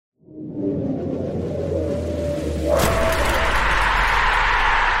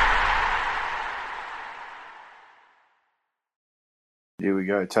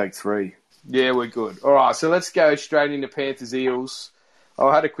go. Take 3. Yeah, we're good. All right, so let's go straight into Panthers-Eels.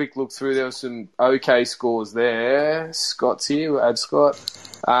 I had a quick look through. There were some okay scores there. Scott's here. We'll add Scott.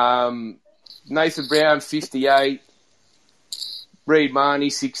 Nathan Brown, 58. Reid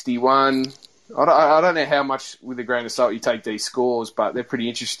Marnie, 61. I don't know how much, with a grain of salt, you take these scores, but they're pretty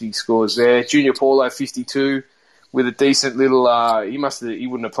interesting scores there. Junior Paulo, 52, with a decent little... he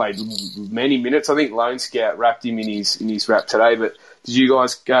wouldn't have played many minutes. I think Lone Scout wrapped him in his wrap today. But did you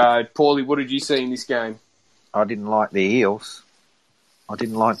guys... Paulie, what did you see in this game? I didn't like the Eels. I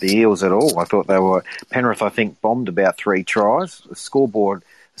didn't like the Eels at all. I thought they were... Penrith, I think, bombed about 3 tries. The scoreboard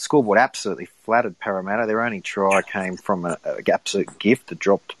absolutely flattered Parramatta. Their only try came from an absolute gift, a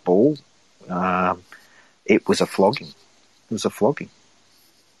dropped ball. It was a flogging. They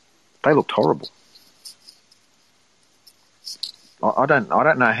looked horrible. I don't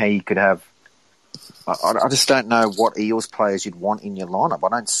know how you could have... I just don't know what Eels players you'd want in your lineup. I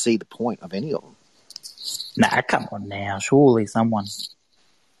don't see the point of any of them. Nah, come on now. Surely someone...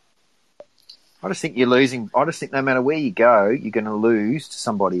 I just think you're losing. I just think no matter where you go, you're going to lose to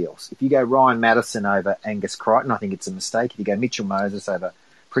somebody else. If you go Ryan Madison over Angus Crichton, I think it's a mistake. If you go Mitchell Moses over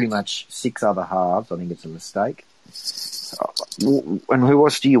pretty much 6 other halves, I think it's a mistake. And who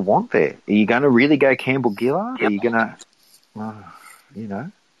else do you want there? Are you going to really go Campbell Gillard? Are you going to,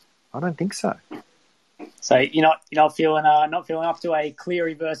 I don't think so. So you're not feeling up to a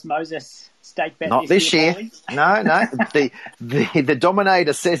Cleary versus Moses stake bet? Not this year. No. The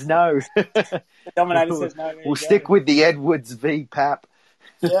Dominator says no. The Dominator says no. We'll stick with the Edwards v Pap.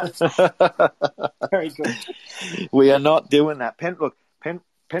 Yeah. Very good. We are not doing that.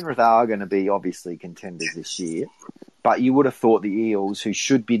 Penrith are going to be obviously contenders this year, but you would have thought the Eels, who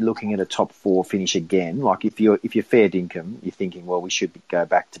should be looking at a top 4 finish again, like if you're fair dinkum, you're thinking, well, we should go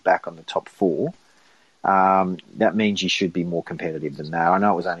back to back on the top 4. That means you should be more competitive than that. I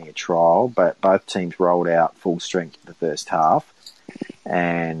know it was only a trial, but both teams rolled out full strength the first half.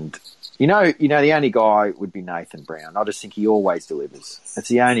 And, the only guy would be Nathan Brown. I just think he always delivers. It's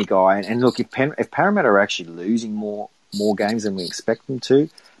the only guy. And look, if Parramatta are actually losing more games than we expect them to,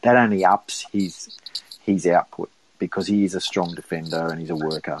 that only ups his output because he is a strong defender and he's a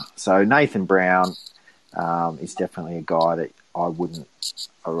worker. So Nathan Brown is definitely a guy that I wouldn't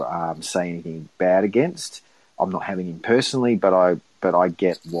say anything bad against. I'm not having him personally, but I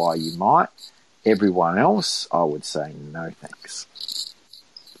get why you might. Everyone else, I would say no thanks.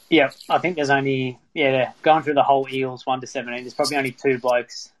 Yeah, I think there's only going through the whole Eels 1 to 17. There's probably only 2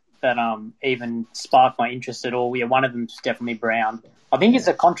 blokes that even spark my interest at all. Yeah, one of them's definitely Brown. I think it's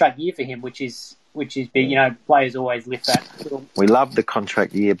a contract year for him, which is big. Players always lift that. We love the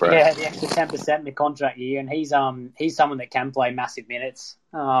contract year, bro. Yeah, the extra 10% in the contract year, and he's someone that can play massive minutes.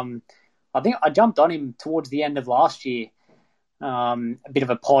 I think I jumped on him towards the end of last year, a bit of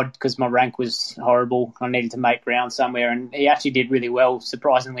a pod because my rank was horrible. I needed to make ground somewhere, and he actually did really well.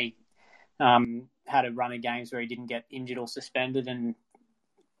 Surprisingly, had a run of games where he didn't get injured or suspended, and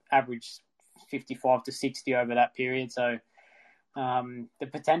averaged 55 to 60 over that period. So. The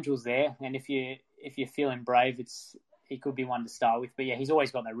potential's there, and if you're feeling brave, he could be one to start with. But yeah, he's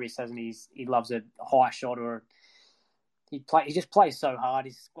always got that risk, hasn't he? He loves a high shot, or he just plays so hard.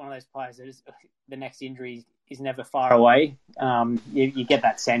 He's one of those players that the next injury is never far away. You get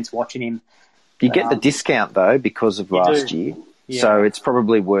that sense watching him. You get the discount though because of last year, so it's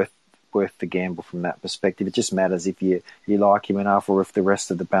probably worth the gamble from that perspective. It just matters if you like him enough, or if the rest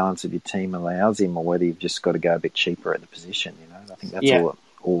of the balance of your team allows him, or whether you've just got to go a bit cheaper at the position. I think that's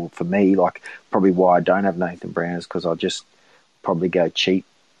all for me. Like probably why I don't have Nathan Brown is because I just probably go cheap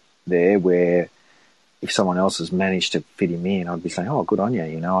there. Where if someone else has managed to fit him in, I'd be saying, "Oh, good on you."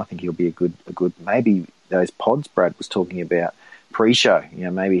 I think he'll be a good maybe those pods Brad was talking about pre-show.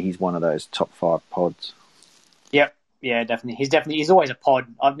 Maybe he's one of those top 5 pods. Yep. Yeah, definitely. He's always a pod.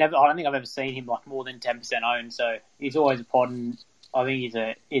 I don't think I've ever seen him like more than 10% owned. So he's always a pod, and I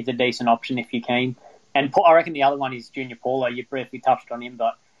think he's a decent option if you're keen. And I reckon the other one is Junior Paulo. You briefly touched on him,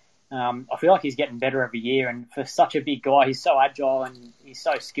 but I feel like he's getting better every year. And for such a big guy, he's so agile and he's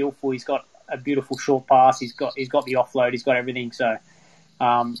so skillful. He's got a beautiful short pass. He's got the offload. He's got everything. So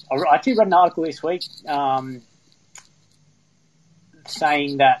I actually read an article this week.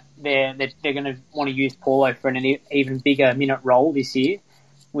 Saying that they're going to want to use Paulo for an even bigger minute role this year,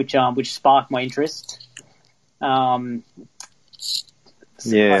 which sparked my interest. Potentially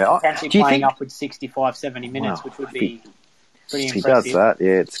playing upwards 65, 70 minutes, which would be pretty impressive. If he does that,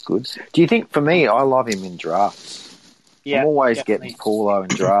 it's good. Do you think, for me, I love him in drafts. Yeah, I'm always definitely. getting Paulo in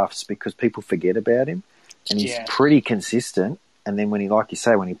drafts because people forget about him, and he's pretty consistent. And then when he, like you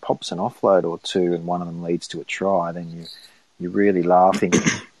say, when he pops an offload or two and one of them leads to a try, then you're really laughing.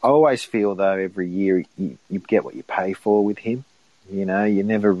 I always feel, though, every year you get what you pay for with him. You know, you're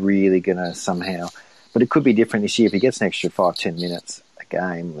never really going to somehow... But it could be different this year. If he gets an extra 5-10 minutes a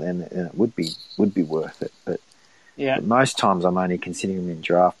game, then it would be worth it. But most times I'm only considering him in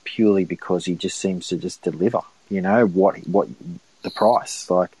draft purely because he just seems to just deliver. You know, what the price,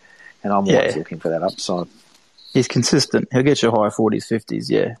 like, and I'm always looking for that upside. He's consistent. He'll get you high 40s, 50s,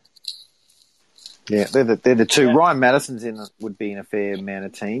 yeah. Yeah, they're the two. Yeah. Ryan Madison's would be in a fair amount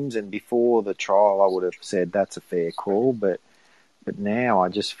of teams, and before the trial I would have said that's a fair call, but now I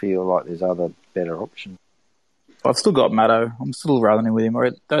just feel like there's other better options. I've still got Maddo. I'm still running with him.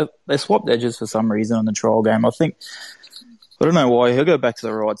 They swapped edges for some reason on the trial game. I don't know why. He'll go back to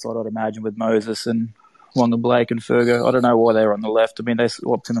the right side, I'd imagine, with Moses and Wonga Blake and Fergo. I don't know why they were on the left. I mean, they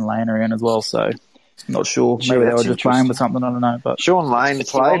swapped him and Lane around as well, so I'm not sure. Maybe they were just playing with something, I don't know. But Sean Lane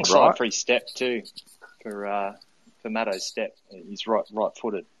it's played, the wrong side right? for his step too, for Maddo's step. He's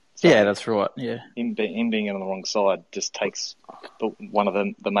right-footed. So yeah, that's right, yeah. Him being on the wrong side just takes one of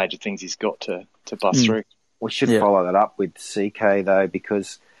the major things he's got to bust through. We should follow that up with CK, though,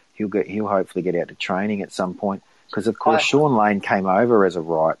 because he'll hopefully get out to training at some point. Because, of course, Sean Lane came over as a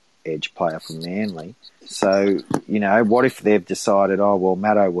right edge player from Manly. So, you know, what if they've decided,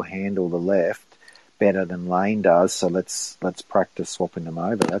 Maddo will handle the left better than Lane does, so let's practice swapping them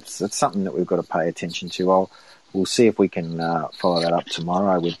over. That's something that we've got to pay attention to. We'll see if we can follow that up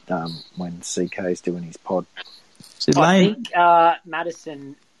tomorrow with when CK's doing his pod. I think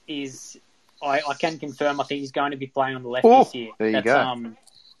Madison is... I can confirm. I think he's going to be playing on the left this year. There you go.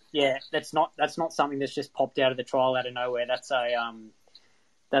 That's not something that's just popped out of the trial out of nowhere. That's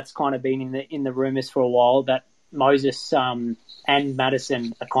kind of been in the rumours for a while. That Moses and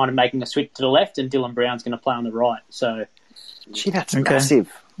Madison are kind of making a switch to the left, and Dylan Brown's going to play on the right. So, gee, that's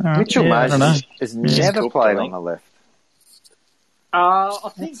massive. Mitchell Moses has never played on the left. I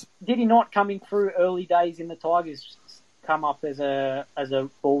think did he not coming through early days in the Tigers? Come up as a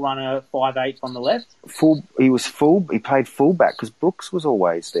ball runner 5'8" on the left. He played fullback because Brooks was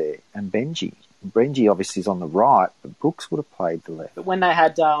always there, and Benji. Benji obviously is on the right, but Brooks would have played the left. But when they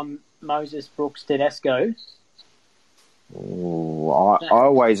had Moses, Brooks, Tedesco. I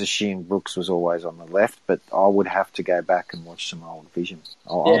always assumed Brooks was always on the left, but I would have to go back and watch some old vision.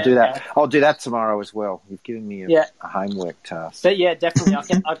 I'll do that. I'll do that tomorrow as well. You've given me a homework task. But yeah, definitely,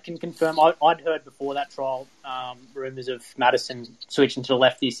 I can confirm. I'd heard before that trial rumours of Madison switching to the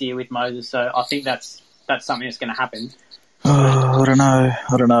left this year with Moses, so I think that's something that's going to happen. I don't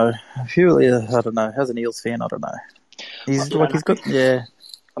know. Purely, I don't know. As an Eels fan, I don't know. He's got.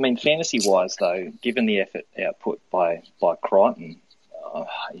 I mean, fantasy-wise, though, given the effort output by Crichton,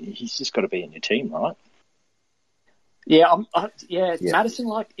 he's just got to be in your team, right? Yeah,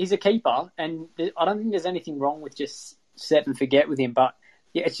 Madison, he's a keeper, and I don't think there's anything wrong with just set and forget with him, but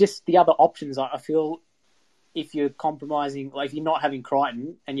yeah, it's just the other options. I feel if you're compromising, if you're not having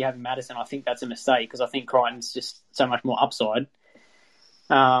Crichton and you're having Madison, I think that's a mistake, because I think Crichton's just so much more upside.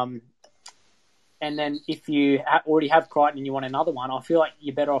 And then if you already have Crichton and you want another one, I feel like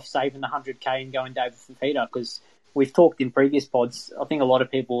you're better off saving the 100K and going David Fifita, because we've talked in previous pods. I think a lot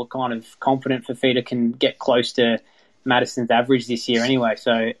of people are kind of confident Fifita can get close to Madison's average this year anyway.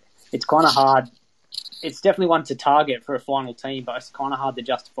 So it's kind of hard. It's definitely one to target for a final team, but it's kind of hard to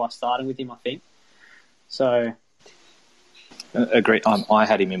justify starting with him, I think. So, agree. I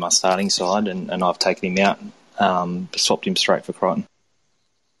had him in my starting side, and I've taken him out, swapped him straight for Crichton.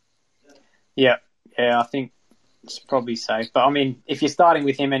 Yeah, I think it's probably safe. But I mean, if you're starting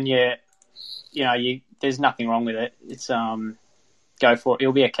with him and there's nothing wrong with it. It's go for it.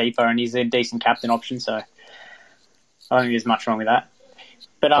 He'll be a keeper, and he's a decent captain option. So I don't think there's much wrong with that.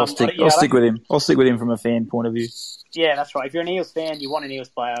 But I'll stick with him. I'll stick with him from a fan point of view. Yeah, that's right. If you're an Eels fan, you want an Eels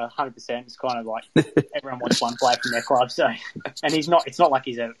player, 100%. It's kind of like everyone wants one player from their club. So, and he's not. It's not like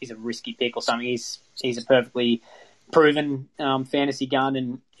he's a risky pick or something. He's a perfectly proven fantasy gun,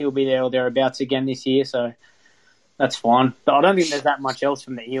 and he'll be there or thereabouts again this year. So that's fine. But I don't think there's that much else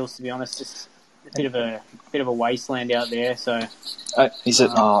from the Eels, to be honest. It's a bit of a wasteland out there. So is it?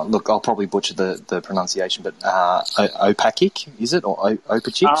 Look, I'll probably butcher the pronunciation, but Opacic, is it, or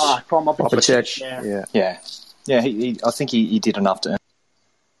Opacic? Tom Opacic. Yeah. I think he did enough to.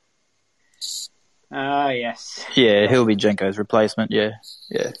 Yes. Yeah, he'll be Jenko's replacement. Yeah.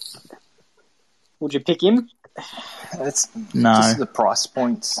 Would you pick him? No. Just the price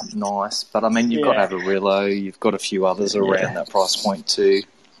point's nice, but I mean, you've got Avarillo, you've got a few others around that price point too.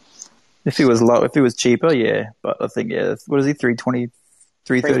 If he was low, if he was cheaper, yeah. But I think, what is he? 320,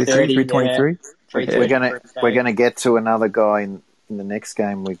 333, 323. We're gonna get to another guy in the next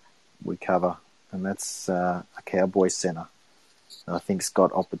game we cover, and that's a Cowboys centre. I think's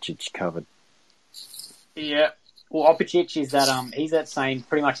got Opicic covered. Yeah. Well, Opicic is that he's that same,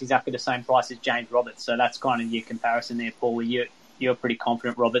 pretty much exactly the same price as James Roberts. So that's kind of your comparison there, Paul. You're pretty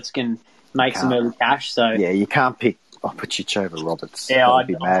confident Roberts can make some early cash. So yeah, you can't pick Opicic over Roberts. Yeah, That would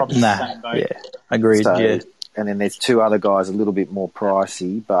be I'm probably madness. the same boat. Yeah, agreed. So, yeah. And then there's two other guys a little bit more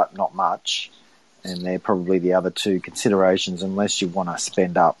pricey, but not much. And they're probably the other two considerations unless you want to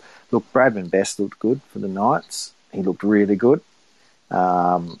spend up. Look, Bradman Best looked good for the Knights. He looked really good.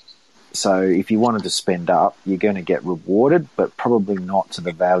 So if you wanted to spend up, you're going to get rewarded, but probably not to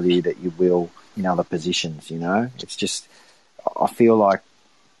the value that you will in other positions, you know. It's just, I feel like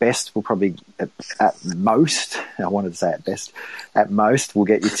Best will probably, at most, I wanted to say at best, at most will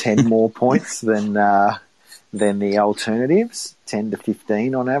get you 10 more points than the alternatives, 10 to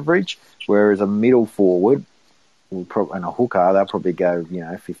 15 on average, whereas a middle forward and a hooker, they'll probably go,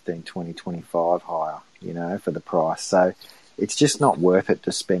 15, 20, 25 higher, for the price. So it's just not worth it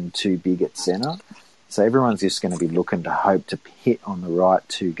to spend too big at centre. So everyone's just going to be looking to hope to hit on the right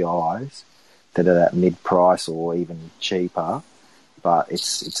two guys that are that mid-price or even cheaper. But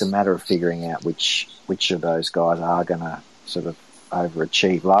it's a matter of figuring out which of those guys are going to sort of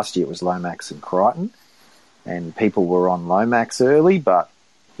overachieve. Last year it was Lomax and Crichton, and people were on Lomax early, but,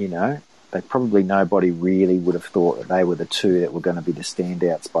 they probably nobody really would have thought that they were the two that were going to be the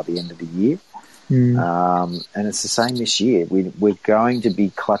standouts by the end of the year. And it's the same this year. We're going to be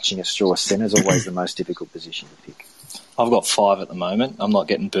clutching at straw. Centre's always the most difficult position to pick. I've got 5 at the moment. I'm not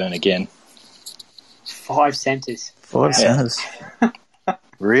getting burnt again. 5 centres. 5 centres.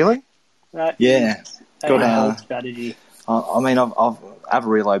 Really? Yeah. Got a strategy. I mean, I've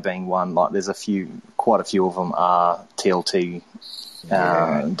Averillo being one. Like, there's quite a few of them are TLT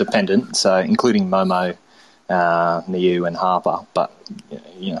dependent. So including Momo, Niu and Harper. But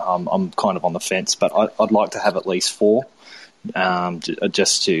I'm kind of on the fence. But I'd like to have at least 4,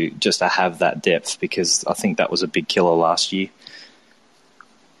 just to have that depth, because I think that was a big killer last year.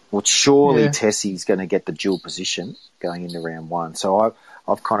 Well, surely Tessie's going to get the dual position going into round 1. So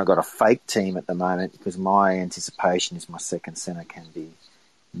I've kind of got a fake team at the moment because my anticipation is my second centre can be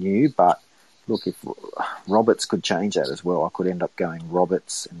Niu. But look, if Roberts could change that as well, I could end up going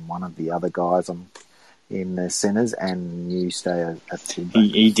Roberts and one of the other guys in the centres and Niu stay at fullback.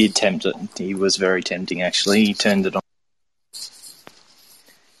 He did tempt it. He was very tempting, actually. He turned it on.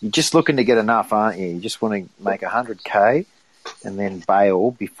 You're just looking to get enough, aren't you? You just want to make 100K and then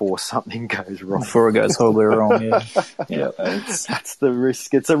bail before something goes wrong. Before it goes horribly wrong, yeah. Yeah, that's the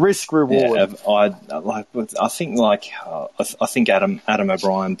risk. It's a risk reward. Yeah, I think Adam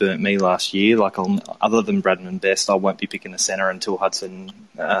O'Brien burnt me last year. Like, other than Bradman Best, I won't be picking a centre until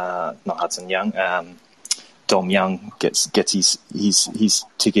Dom Young gets his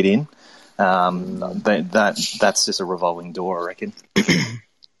ticket in. That's just a revolving door, I reckon.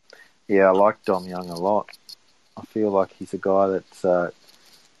 Yeah, I like Dom Young a lot. I feel like he's a guy that's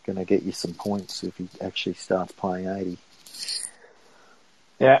going to get you some points if he actually starts playing 80.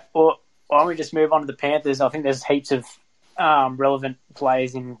 Yeah, well, why don't we just move on to the Panthers? I think there's heaps of relevant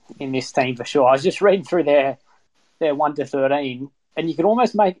players in this team for sure. I was just reading through their 1 to 13, and you could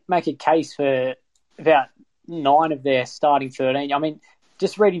almost make a case for about 9 of their starting 13. I mean,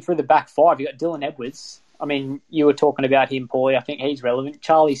 just reading through the back 5, you got Dylan Edwards. I mean, you were talking about him, Paulie. I think he's relevant.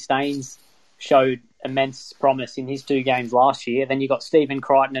 Charlie Staines showed immense promise in his 2 games last year. Then you got Stephen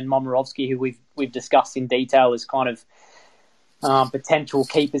Crichton and Momirovski, who we've discussed in detail as kind of potential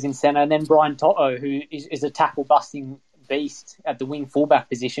keepers in centre. And then Brian Toto, who is a tackle-busting beast at the wing fullback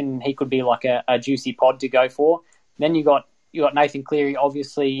position. He could be like a juicy pod to go for. Then you got Nathan Cleary.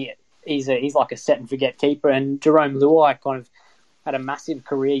 Obviously, he's like a set-and-forget keeper. And Jerome Luai kind of had a massive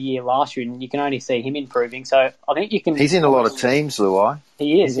career year last year, and you can only see him improving. So I think you can... He's in a lot of teams, Luai.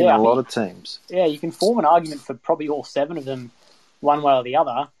 He is, He's in a lot of teams. Yeah, you can form an argument for probably all 7 of them one way or the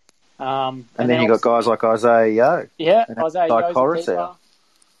other. And then you got guys like Isaiah Yeo. Yeah, Isaiah like Yeo's a keeper.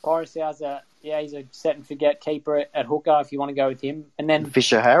 Coruscant's he's a set-and-forget keeper at hooker if you want to go with him. And then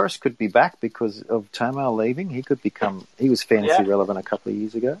Fisher Harris could be back because of Tamal leaving. He was fantasy relevant a couple of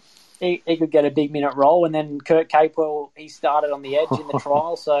years ago. He could get a big minute role, and then Kurt Capewell, he started on the edge in the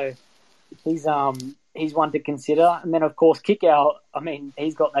trial, so he's one to consider. And then, of course, Kickout, I mean,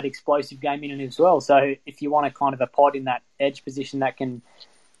 he's got that explosive game in it as well. So if you want a kind of a pod in that edge position that can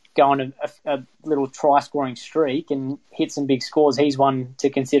go on a little try-scoring streak and hit some big scores, he's one to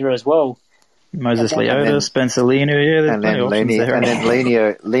consider as well. Moses Leota, Spencer Leniu, and then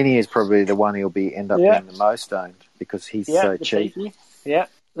Leniu is probably the one he'll end up being the most owned because he's so cheap. Yeah.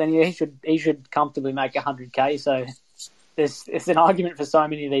 Then he should comfortably make 100K. So it's an argument for so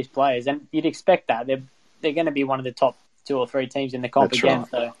many of these players, and you'd expect that they're going to be one of the top 2 or 3 teams in the comp That's again. right.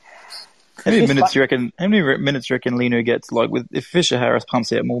 So How many minutes do you reckon? How many minutes do you reckon Lino gets? Like, if Fisher Harris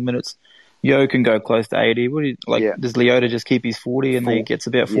pumps out more minutes, Yo can go close to 80. What do you like? Yeah. Does Leota just keep his 40 and then he gets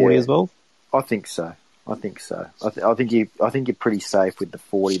about 40 as well? I think so. I think you're pretty safe with the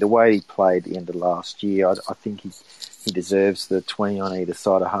 40. The way he played the end of last year, I think he deserves the 20 on either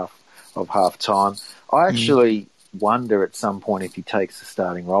side of half time. I actually wonder at some point if he takes the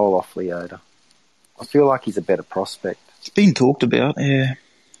starting role off Leota. I feel like he's a better prospect. It's been talked about, yeah.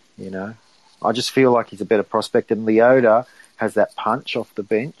 You know, I just feel like he's a better prospect, and Leota has that punch off the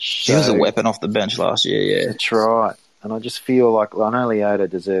bench. He was a weapon off the bench last year, yeah. That's right. And I just feel like, I know Leota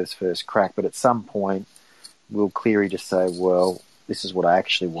deserves first crack, but at some point, will Cleary just say, well, this is what I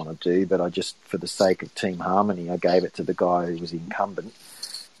actually want to do, but I just, for the sake of team harmony, I gave it to the guy who was incumbent.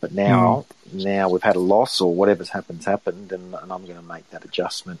 But now we've had a loss or whatever's happened, and I'm going to make that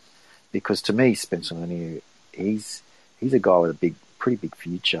adjustment. Because to me, Spencer Leniu, he's a guy with a pretty big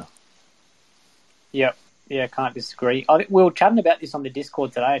future. Yep. Yeah, can't disagree. We were chatting about this on the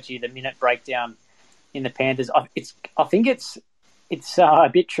Discord today, actually, the minute breakdown in the Panthers. I think it's a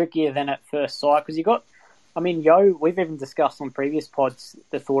bit trickier than at first sight because Yo, we've even discussed on previous pods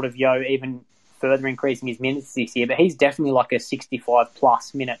the thought of Yo even further increasing his minutes this year, but he's definitely like a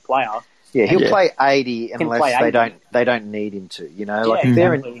 65-plus minute player. Yeah, he'll play 80 unless they don't need him to. You know, like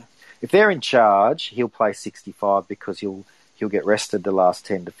if they're in charge, he'll play 65 because he'll get rested the last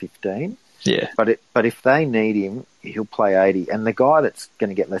 10 to 15. Yeah. But if they need him, he'll play 80. And the guy that's going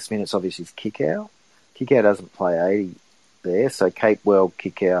to get less minutes, obviously, is Kikau. Kikau doesn't play 80 there. So Capewell,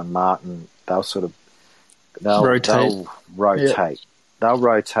 Kikau, and Martin, they'll rotate. Yeah. They'll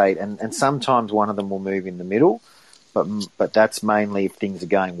rotate. And sometimes one of them will move in the middle. But that's mainly if things are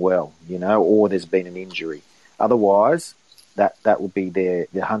going well, you know, or there's been an injury. Otherwise, that will be their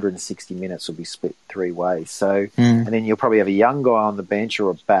 160 minutes will be split 3 ways. So, and then you'll probably have a young guy on the bench or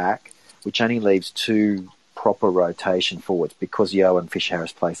a back, which only leaves 2 proper rotation forwards because Yo and Fisher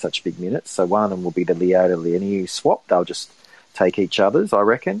Harris play such big minutes. So one of them will be the Leota-Leniu swap. They'll just take each other's, I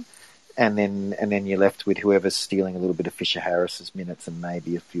reckon. And then you're left with whoever's stealing a little bit of Fisher Harris's minutes and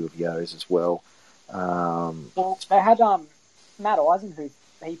maybe a few of Yo's as well. Well, they had Matt Eisen, who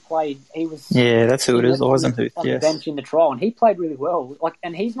he played. He was that's who it is. Eisenhuth, on the bench in the trial, and he played really well.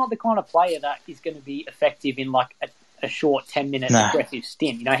 And he's not the kind of player that is going to be effective in like a short 10-minute aggressive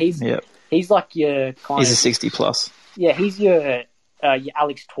stint. You know, he's like your kind. He's a 60-plus. Yeah, he's your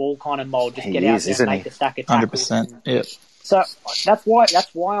Alex Tall kind of mold. Just get out there and make the stack of tackles. 100%. Yeah. So that's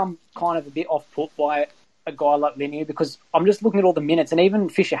why I'm kind of a bit off put by a guy like Leniu, because I'm just looking at all the minutes, and even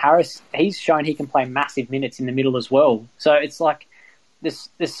Fisher Harris, he's shown he can play massive minutes in the middle as well. So it's like there's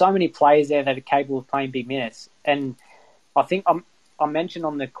so many players there that are capable of playing big minutes, and I think I mentioned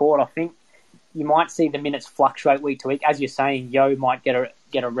on the court, I think you might see the minutes fluctuate week to week. As you're saying, Yo might get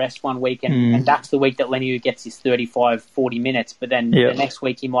a rest one week, and that's the week that Leniu gets his 35, 40 minutes, but then the next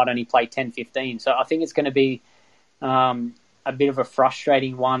week he might only play 10, 15. So I think it's going to be a bit of a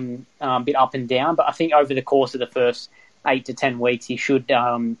frustrating one, bit up and down. But I think over the course of the first 8 to 10 weeks, he should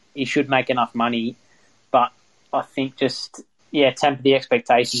make enough money. But I think just temper the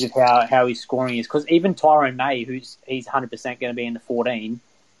expectations of how his scoring is, because even Tyrone May, he's 100% going to be in the 14,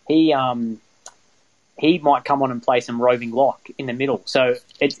 he might come on and play some roving lock in the middle. So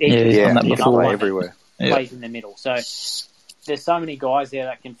everywhere. Plays in the middle. So there's so many guys there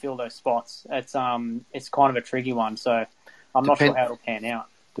that can fill those spots. It's kind of a tricky one. So I'm not sure how it'll pan out.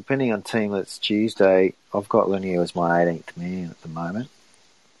 Depending on Teamlets Tuesday, I've got Leniu as my 18th man at the moment.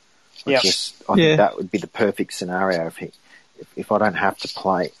 I think that would be the perfect scenario if I don't have to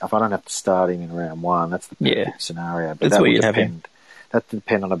start him in round 1. That's the perfect scenario. But that's that what would you'd have him. That would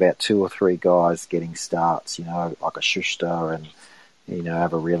depend on about 2 or 3 guys getting starts, you know, like a Schuster and, you know,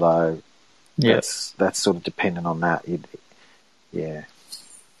 Avarillo. That's sort of dependent on that. Yep.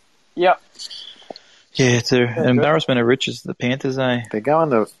 Yeah, it's an embarrassment of riches to the Panthers, eh? They're going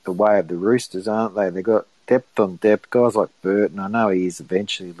the way of the Roosters, aren't they? They've got depth on depth. Guys like Burton, I know he is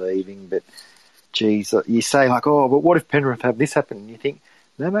eventually leaving, but, geez, you say like, oh, but what if Penrith have this happen? And you think,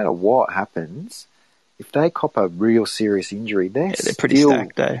 no matter what happens, if they cop a real serious injury, they're pretty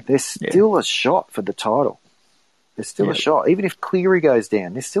stacked, eh? They're still a shot for the title. There's still a shot. Even if Cleary goes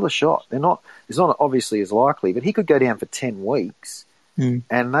down, there's still a shot. It's not obviously as likely, but he could go down for 10 weeks and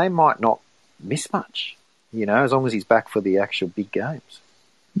they might not miss much, you know, as long as he's back for the actual big games.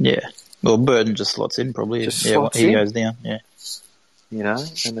 Yeah. Well, Burton just slots in probably. He goes down, You know,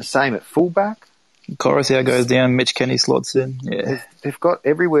 and the same at fullback. Coruscant goes down, Mitch Kenny slots in. Yeah. They've got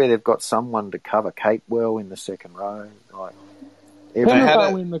everywhere. They've got someone to cover. Capewell in the second row. Like, Penrith had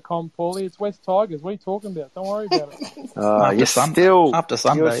don't a- win the comp, Paulie. It's West Tigers. What are you talking about? Don't worry about it. You're still after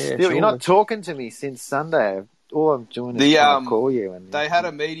Sunday, you're not talking to me since Sunday. All I'm doing is trying to call you. And They had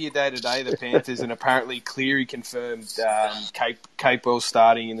a media day today, the Panthers, and apparently Cleary confirmed Capewell's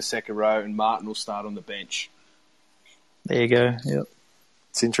starting in the second row and Martin will start on the bench. There you go. Yep.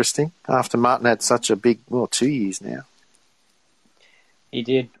 It's interesting. After Martin had such a big, 2 years now. He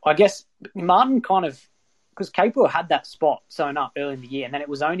did. I guess Martin kind of, because Capewell had that spot sewn up early in the year, and then it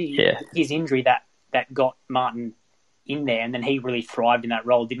was only his injury that got Martin in there, and then he really thrived in that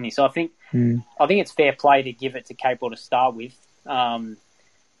role, didn't he? So I think it's fair play to give it to Capewell to start with, and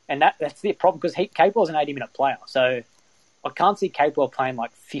that's the problem because Capewell's an 80-minute player, so I can't see Capewell playing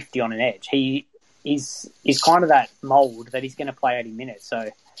like 50 on an edge. He's kind of that mould that he's going to play 80 minutes, so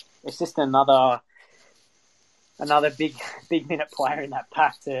it's just another big minute player in that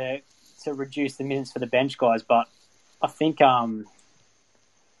pack to reduce the minutes for the bench guys. But I think, I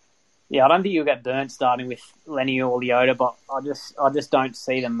don't think you'll get burnt starting with Lenny or Leota, but I just don't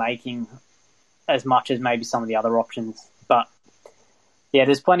see them making as much as maybe some of the other options. But yeah,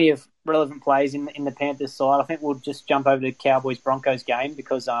 there's plenty of relevant plays in the Panthers side. I think we'll just jump over to the Cowboys-Broncos game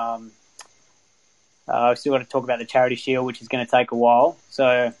because we've still got to talk about the Charity Shield, which is going to take a while.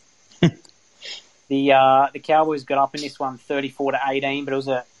 So the Cowboys got up in this one 34-18, but it was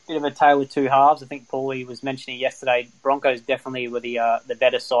a bit of a tale of two halves. I think Paulie was mentioning yesterday, Broncos definitely were the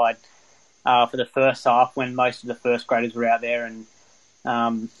better side for the first half when most of the first graders were out there and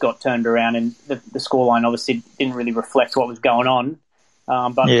got turned around, and the scoreline obviously didn't really reflect what was going on.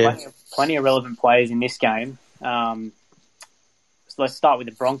 But plenty of relevant players in this game. So let's start with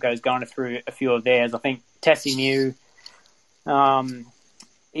the Broncos, going through a few of theirs. I think Tessie Mew,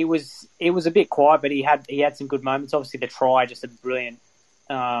 it was a bit quiet, but he had some good moments. Obviously, the try, just a brilliant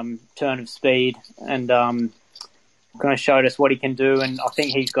turn of speed, and kind of showed us what he can do. And I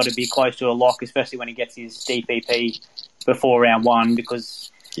think he's got to be close to a lock, especially when he gets his DPP before round one,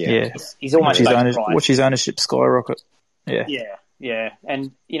 because he's almost watch his ownership skyrocket. Yeah,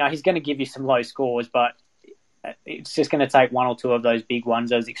 and he's going to give you some low scores, but it's just going to take one or two of those big ones,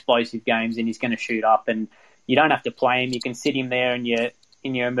 those explosive games, and he's going to shoot up. And you don't have to play him; you can sit him there in your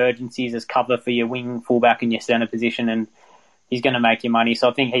emergencies as cover for your wing, fullback, and your centre position, and he's going to make you money. So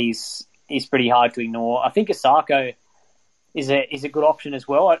I think he's pretty hard to ignore. I think Asako is a good option as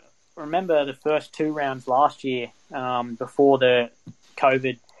well. I remember the first two rounds last year, before the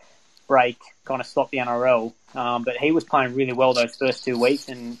COVID break kind of stopped the NRL, but he was playing really well those first 2 weeks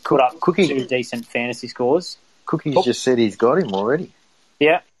and put up two decent fantasy scores. Cookie's just said he's got him already.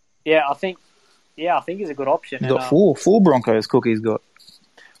 Yeah, I think he's a good option. He's got four Broncos. Cookie's got.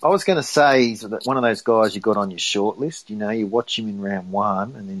 I was going to say he's one of those guys you got on your short list. You watch him in round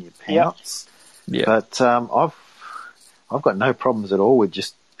one and then you pounce. Yeah. But I've got no problems at all with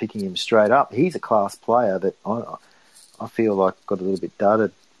just picking him straight up. He's a class player that I feel like got a little bit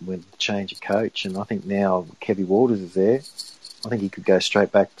dudded with the change of coach, and I think now Kevy Walters is there. I think he could go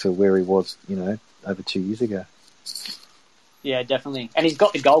straight back to where he was, over 2 years ago. Yeah, definitely. And he's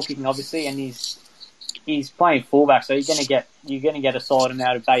got the goal kicking, obviously, and he's playing fullback, so you're going to get a solid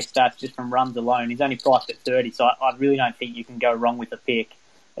amount of base stats just from runs alone. He's only priced at 30, so I really don't think you can go wrong with the pick.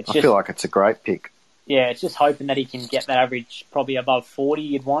 I feel like it's a great pick. Yeah, it's just hoping that he can get that average probably above 40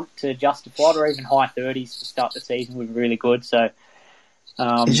 you'd want to justify it, or even high 30s to start the season would be really good. So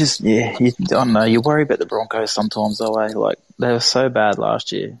it's just, I don't know, you worry about the Broncos sometimes though, eh? Like, they were so bad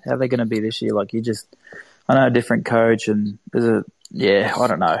last year. How are they going to be this year? Like, I know a different coach and I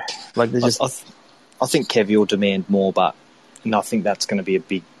don't know. Like, there's just... I think Kevy will demand more, but I think that's going to be a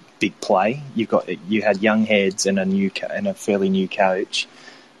big play. You had young heads and a fairly new coach.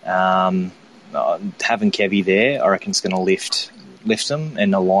 Having Kevy there, I reckon it's going to lift them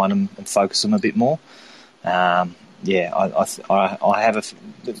and align them and focus them a bit more. I have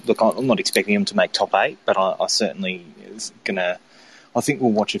look. I'm not expecting them to make top 8, but I certainly is gonna. I think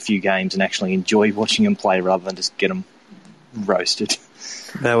we'll watch a few games and actually enjoy watching them play rather than just get them roasted.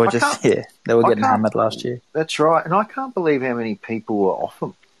 They were getting hammered last year. That's right, and I can't believe how many people are off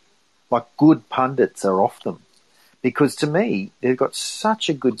them. Like, good pundits are off them. Because to me, they've got such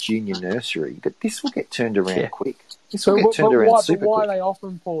a good junior nursery that this will get turned around quick. This will get turned around super quick. Why are they off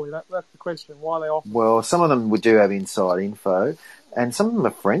them, Paulie? That's the question. Why are they off them? Well, some of them do have inside info, and some of them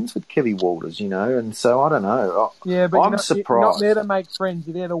are friends with Kevy Walters, and so I don't know. Yeah, but I'm surprised. You're not there to make friends.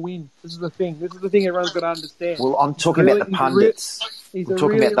 You're there to win. This is the thing. Everyone's got to understand. Well, I'm talking about the pundits. I'm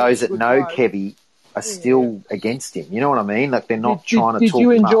talking about those that know Kevy are still against him. You know what I mean? Like, they're not trying to talk him up. Did you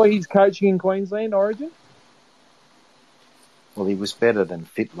enjoy his coaching in Queensland Origin? Well, he was better than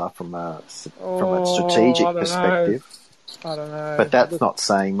Fittler from a strategic perspective. I don't know. But that's not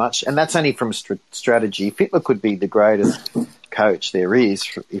saying much, and that's only from strategy. Fittler could be the greatest coach there is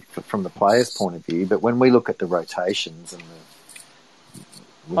from the players' point of view, but when we look at the rotations and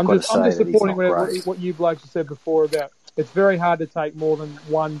I'm just supporting great. what you blokes have said before about it's very hard to take more than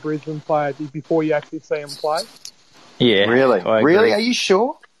one Brisbane player before you actually see them play. Yeah, Really? I agree. Really? Are you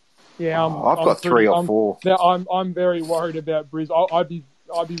sure? Yeah, I've got 3 or 4. I'm very worried about Brisbane. I'd be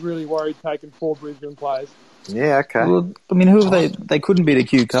really worried taking 4 Brisbane players. Yeah, okay. Well, I mean, who have they couldn't beat a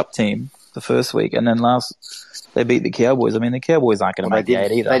Q Cup team the first week, and then they beat the Cowboys. I mean, the Cowboys aren't going to make the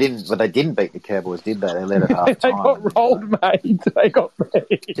 8 either. They didn't beat the Cowboys, did they? They led at half time. They got rolled, mate. They got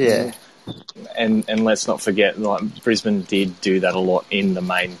beat. Yeah. And let's not forget, like, Brisbane did do that a lot in the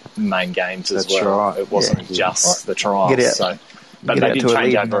main games as That's well. right. It wasn't just the trials. Get out. So, but Get they out did to a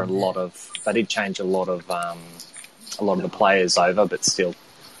change lead, over man. They did change a lot of the players over, but still.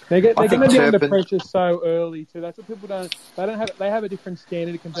 They're going to be under Turpin- pressure so early too. That's what people don't. They have a different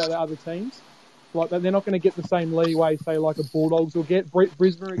standard compared to other teams. Like they're not going to get the same leeway, say like a Bulldogs will get.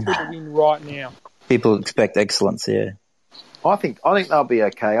 Brisbane are going to win right now. People expect excellence, yeah. I think they'll be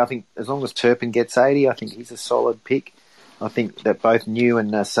okay. I think as long as Turpin gets 80, I think he's a solid pick. I think that both New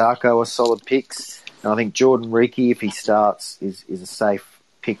and Sarko are solid picks. And I think Jordan Riki, if he starts, is a safe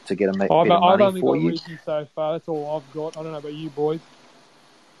pick to get a bit of I've money only for got you. Ricky so far. That's all I've got. I don't know about you boys.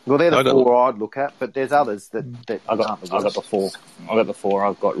 Well, they're I the got- 4 I'd look at, but there's others that I got aren't the the worst. 4. I got the 4.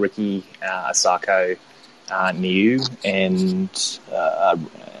 I've got Ricky, Asako, Niu, and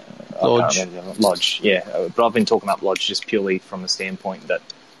Lodge. Lodge, yeah. But I've been talking up Lodge just purely from the standpoint that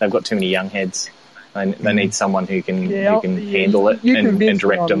they've got too many young heads. They need someone who can handle it You and convinced me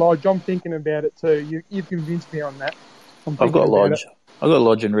direct on them. Lodge. I'm thinking about it too. You've convinced me on that. I've got Lodge. I've got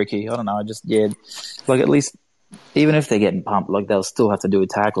Lodge and Ricky. I don't know. Like at least, even if they're getting pumped, like they'll still have to do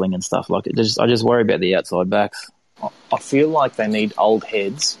tackling and stuff. Like I just worry about the outside backs. I feel like they need old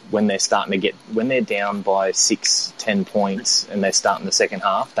heads when they're down by 6-10 points and they're starting the second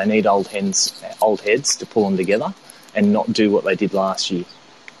half. They need old heads to pull them together and not do what they did last year.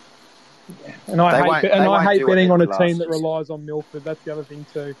 And I won't hate do what betting they on a did team last that year. relies on Milford. That's the other thing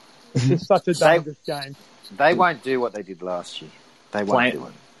too. It's just such a dangerous game. They won't do what they did last year. They won't do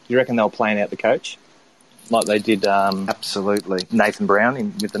it. You reckon they'll plan out the coach like they did Absolutely. Nathan Brown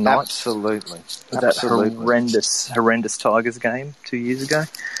with the Knights? Absolutely. That Absolutely. horrendous Tigers game 2 years ago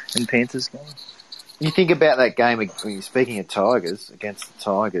and Panthers game. You think about that game, speaking of Tigers, against the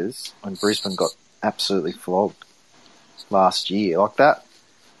Tigers, when Brisbane got absolutely flogged last year. Like that,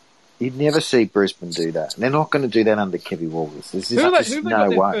 you'd never see Brisbane do that. They're not going to do that under Kevy Walters. There's Who have just they no got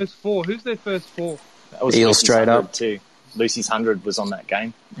their way. first 4? Who's their first 4? That was Eels Lucy's straight 100 up. too. Lucy's 100 was on that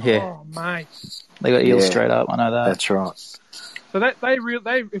game. Yeah, Oh mate. they got Eels Yeah. straight up. I know that. That's right. So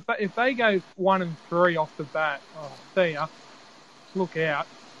if they go 1 and 3 off the bat, see ya. Look out.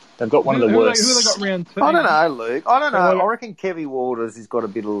 They've got one of the Who worst. have they got round 2? I don't know, Luke. I don't know. Well, I reckon Kevy Walters has got a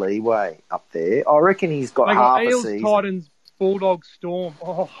bit of leeway up there. I reckon he's got They half got a Eels, season. Titans, Bulldogs, Storm.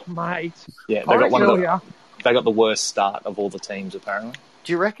 Oh mate. Yeah, I they got one of tell the. ya, They got the worst start of all the teams apparently.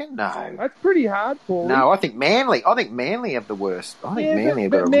 Do you reckon? No. that's pretty hard for them. No, I think Manly have the worst. I think Yeah, Manly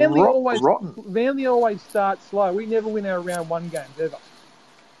have but got Manly rotten. Manly always starts slow. We never win our round 1 games ever.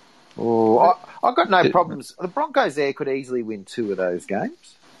 Oh, I've got no problems. The Broncos there could easily win 2 of those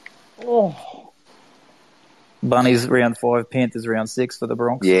games. Oh, Bunnies round 5, Panthers round 6 for the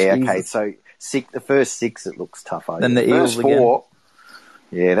Broncos. Yeah, Jesus. okay. So the first 6 it looks tough. Then the Eels first 4,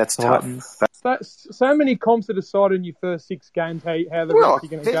 yeah, that's Titans. tough. so many comps to decide in your first 6 games how the Well, rest are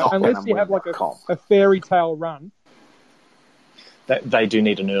going to they're go. not Unless gonna you win have like that comp. a fairy tale run. They do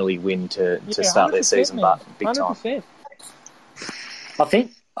need an early win to Yeah, start their 100%, season, man. but big time. 100%. I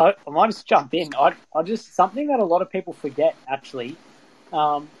think I might just jump in. I just something that a lot of people forget actually.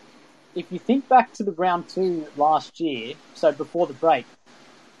 If you think back to the round 2 last year, so before the break,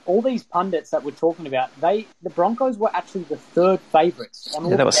 all these pundits that we're talking about, the Broncos were actually the 3rd favourites.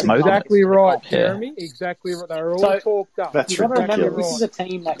 Yeah, they were smoking. Exactly right, Yeah. Jeremy. Exactly right. They were all So- talked up. That's You've got to remember, ridiculous. this is a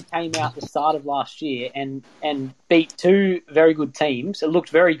team that came out the start of last year and beat 2 very good teams. It looked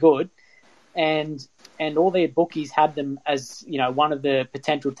very good, and all their bookies had them as one of the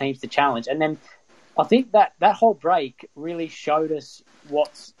potential teams to challenge. And then I think that whole break really showed us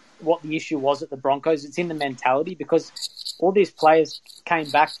what the issue was at the Broncos. It's in the mentality, because all these players came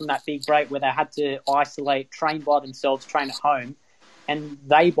back from that big break where they had to isolate, train by themselves, train at home, and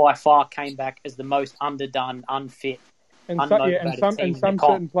they by far came back as the most underdone, unfit, And unmotivated some team in the certain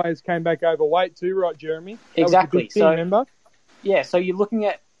comp. players came back overweight too, right, Jeremy? That Exactly. Was a big thing, remember? Yeah, so you're looking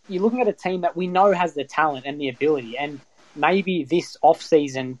at a team that we know has the talent and the ability, and maybe this off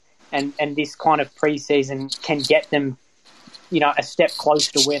season and this kind of pre-season can get them a step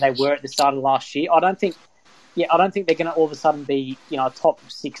closer to where they were at the start of last year. I don't think they're going to all of a sudden be, a top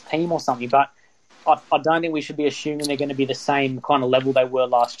 6 team or something, but I don't think we should be assuming they're going to be the same kind of level they were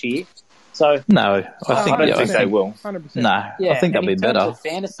last year. So no, I think they will. 100%. No, yeah, I think they'll be better. In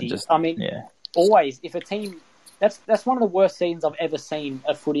terms of fantasy, always, if a team... That's one of the worst seasons I've ever seen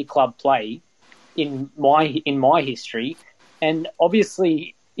a footy club play in my history. And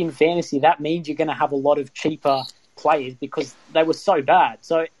obviously, in fantasy, that means you're going to have a lot of cheaper players because they were so bad.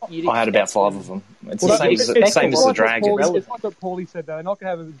 So I had about 5 of them. It's Well, the same as the Dragons. It's like what Paulie said, though. They're not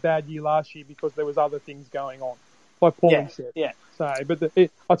going to have a bad year last year because there was other things going on, like Paulie said. Yeah. So, but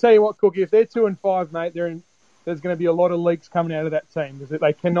I'll tell you what, Cookie, if they're 2-5, mate, there's going to be a lot of leaks coming out of that team because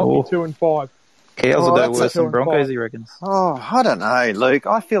they cannot be 2-5. Cows will go worse than Broncos, he reckons. Oh, I don't know, Luke.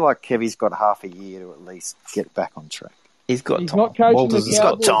 I feel like Kevy's got half a year to at least get back on track. He's got He's time. not coaching Walters the has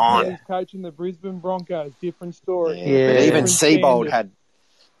got Cowboys, time. he's coaching the Brisbane Broncos. Different story. Yeah. But even Different Seabold standard.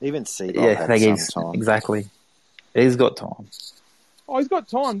 had some time. Exactly. He's got time. Oh, he's got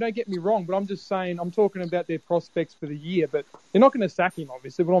time, don't get me wrong, but I'm just saying, I'm talking about their prospects for the year, but they're not going to sack him,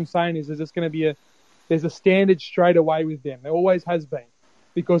 obviously. What I'm saying is there's just going to be there's a standard straight away with them. There always has been.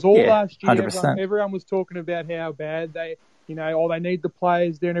 Because last year, everyone was talking about how bad they need the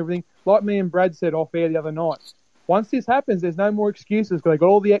players there and everything. Like me and Brad said off air the other night. Once this happens, there's no more excuses because they got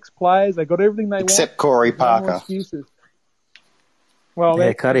all the ex-players, they got everything they want. Except Corey Parker. No more excuses. Well,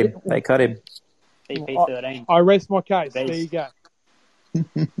 they cut him. They cut him. CP13. I rest my case. There you go.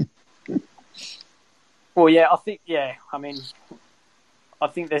 Well, yeah, I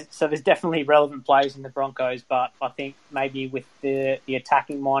think there's definitely relevant players in the Broncos, but I think maybe with the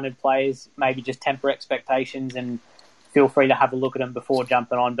attacking-minded players, maybe just temper expectations and feel free to have a look at them before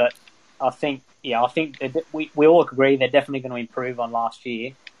jumping on. But I think we all agree they're definitely going to improve on last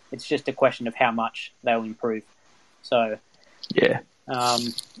year. It's just a question of how much they'll improve. So, yeah.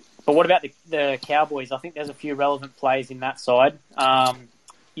 But what about the Cowboys? I think there's a few relevant players in that side.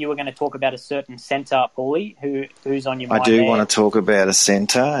 You were going to talk about a certain centre, Paulie, who's on your mind. I do there. want to talk about a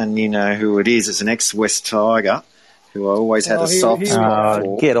centre, and you know who it is. It's an ex-West Tiger who I always had a soft spot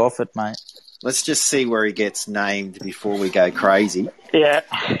for. Get off it, mate. Let's just see where he gets named before we go crazy. Yeah.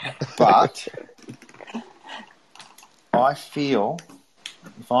 But I feel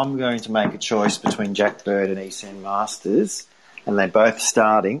if I'm going to make a choice between Jack Bird and Esan Masters, and they're both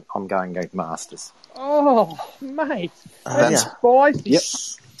starting, I'm going to go Masters. Oh, mate. That's spicy. Yep.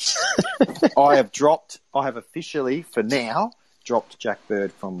 I have officially, for now, dropped Jack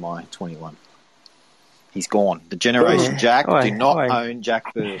Bird from my 21. He's gone. The Generation Jack do not own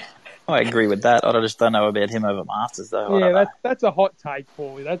Jack Bird. I agree with that. I just don't know about him over Masters, though. Yeah, that's a hot take,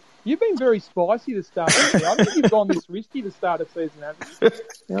 Paulie. You've been very spicy to start the season. I don't think you've gone this risky to start a season, have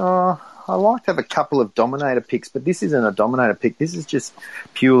you? I like to have a couple of Dominator picks, but this isn't a Dominator pick. This is just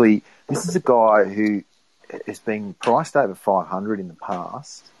purely... This is a guy who has been priced over 500 in the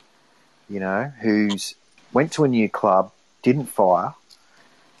past, you know, who's went to a new club, didn't fire,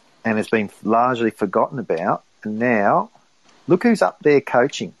 and has been largely forgotten about. And now, look who's up there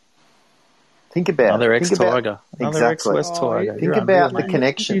coaching. Think about Another ex-Tiger. Exactly. Ex-West Tiger. Think about the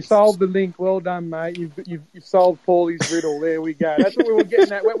connections. You solved the link. Well done, mate. You've solved Paulie's riddle. There we go. That's what we were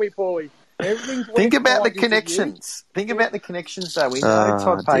getting at, weren't we, Paulie? Think about the connections. Think about the connections, though. We know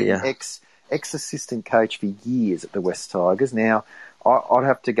Todd Payton, ex-assistant coach for years at the West Tigers. Now, I'd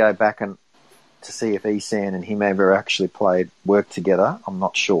have to go back to see if Esan and him ever actually worked together. I'm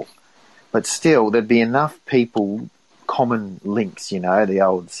not sure. But still, there'd be enough people, common links, you know, the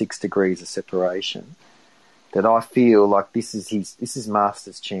old 6 degrees of separation, that I feel like this is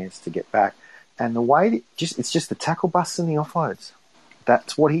Masters' chance to get back. And the way it's just the tackle busts and the offloads.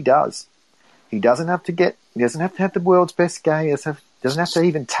 That's what he does. He doesn't have to have the world's best game. He doesn't have to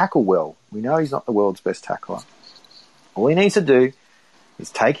even tackle well. We know he's not the world's best tackler. All he needs to do is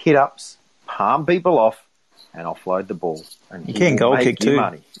take hit-ups, palm people off, and offload the ball. And he can goal kick too.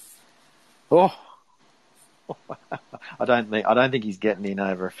 Money. Oh, I don't think he's getting in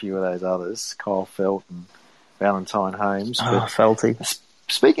over a few of those others, Kyle Felt and Valentine Holmes. Oh, Felty.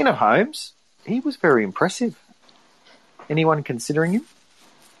 Speaking of Holmes, he was very impressive. Anyone considering him?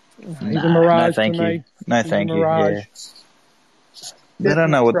 He's a mirage. No, thank you. No, thank you. Yeah. They don't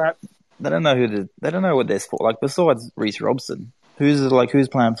know what they're for. Like, besides Reece Robson, who's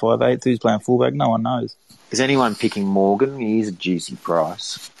playing 5'8", who's playing fullback? No one knows. Is anyone picking Morgan? He's a juicy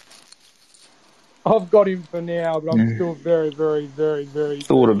price. I've got him for now, but I'm still very, very, very, very...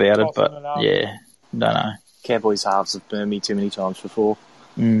 Thought about it, but don't know. Cowboys halves have burned me too many times before.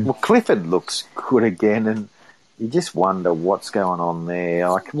 Well, Clifford looks good again, and you just wonder what's going on there.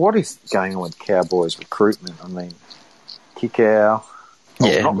 Like, what is going on with Cowboys recruitment? I mean, Kickow.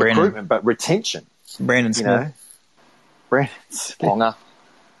 Yeah, not Brandon. recruitment, but retention. Brandon You know, Smith. Brandon Smith. Ponga.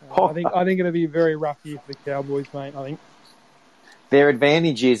 I think it'll be a very rough year for the Cowboys, mate. I think Their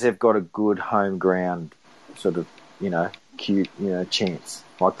advantage is they've got a good home ground sort of, cute, chance.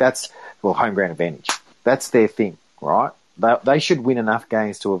 Like home ground advantage. That's their thing, right? They should win enough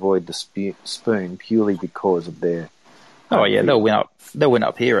games to avoid the spoon purely because of their. Oh yeah, they'll win up. They'll win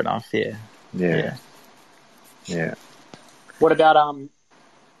up here enough. Yeah. Yeah. What about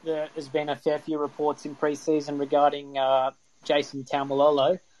there's been a fair few reports in pre-season regarding Jason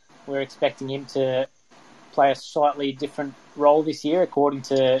Taumalolo. We're expecting him to play a slightly different role this year, according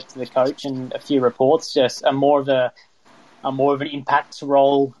to the coach and a few reports. Just a more of an impact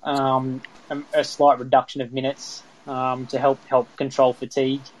role, a slight reduction of minutes to help control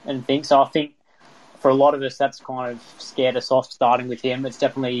fatigue and things. So I think for a lot of us, that's kind of scared us off starting with him. It's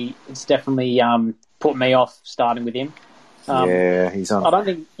definitely put me off starting with him. He's on. I don't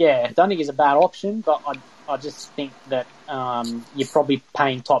think he's a bad option, but I just think that you're probably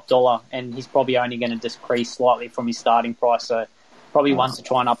paying top dollar, and he's probably only going to decrease slightly from his starting price. So probably one to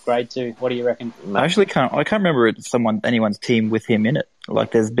try and upgrade to. What do you reckon? I actually can't remember anyone's team with him in it.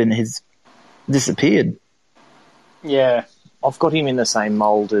 Like he's disappeared. Yeah. I've got him in the same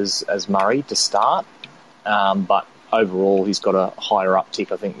mould as Murray to start, but overall he's got a higher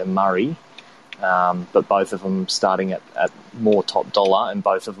uptick, I think, than Murray. But both of them starting at more top dollar, and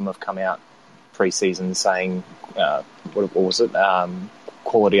both of them have come out pre-season saying, what was it?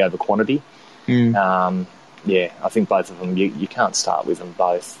 Quality over quantity. I think both of them, you can't start with them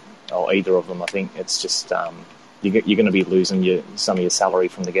both, or either of them. I think it's just you're going to be losing some of your salary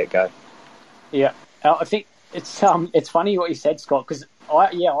from the get-go. Yeah, I think it's funny what you said, Scott, because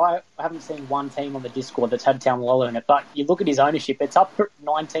I haven't seen one team on the Discord that's had Taumalolo in it, but you look at his ownership, it's up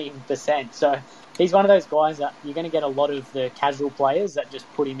 19%. So he's one of those guys that you're going to get a lot of the casual players that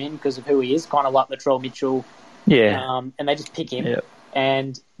just put him in because of who he is, kind of like Latrell Mitchell. Yeah. And they just pick him. Yeah.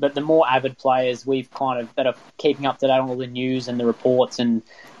 But the more avid players that are keeping up to date on all the news and the reports and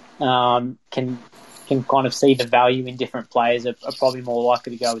can kind of see the value in different players are probably more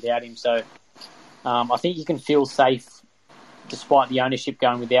likely to go without him. So I think you can feel safe despite the ownership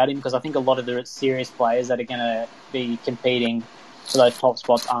going without him, because I think a lot of the serious players that are going to be competing for those top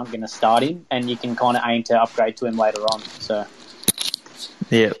spots aren't going to start him, and you can kind of aim to upgrade to him later on. So,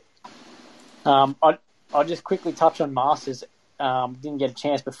 yeah. I'll just quickly touch on Masters. Didn't get a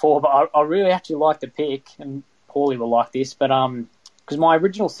chance before, but I really actually like the pick, and Paulie will like this, but because my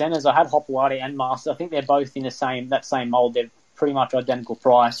original centres, I had Hopewadi and Masters. I think they're both in that same mould. They're pretty much identical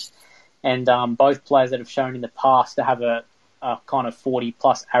price, and both players that have shown in the past to have a kind of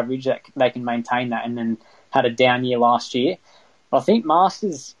 40-plus average, that they can maintain that, and then had a down year last year. But I think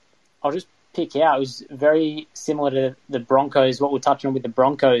Masters, I'll just pick out, it was very similar to the Broncos, what we're touching on with the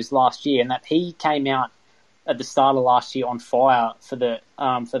Broncos last year, and that he came out at the start of last year on fire for the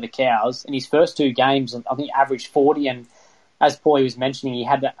Cows. In his first two games, I think he averaged 40, and as Paulie was mentioning, he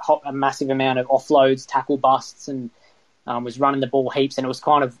had a massive amount of offloads, tackle busts, and was running the ball heaps, and it was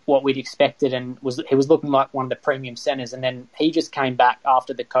kind of what we'd expected, and he was looking like one of the premium centres. And then he just came back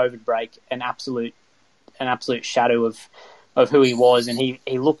after the COVID break, an absolute shadow of who he was, and he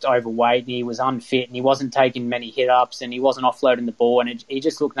looked overweight, and he was unfit, and he wasn't taking many hit-ups, and he wasn't offloading the ball, and he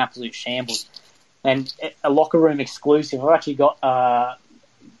just looked an absolute shambles. And a locker room exclusive, I've actually got a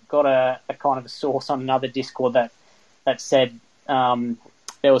kind of a source on another Discord that said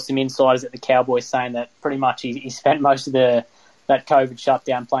there were some insiders at the Cowboys saying that pretty much he spent most of that COVID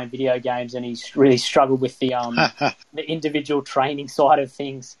shutdown playing video games, and he's really struggled with the individual training side of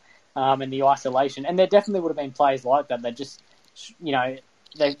things and the isolation. And there definitely would have been players like that. They just, they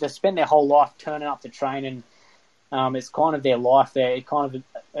spend their whole life turning up to train, and it's kind of their life there. It kind of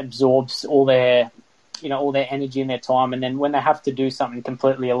absorbs all their energy and their time. And then when they have to do something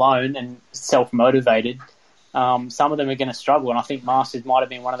completely alone and self-motivated, some of them are going to struggle, and I think Masters might have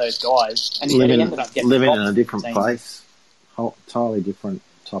been one of those guys. And he ended up getting living in a different place, entirely different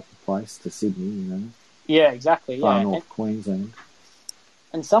type of place to Sydney, Yeah, exactly. Far North Queensland.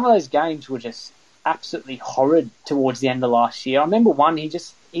 And some of those games were just absolutely horrid towards the end of last year. I remember one, he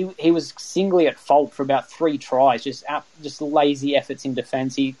was singly at fault for about 3 tries, just lazy efforts in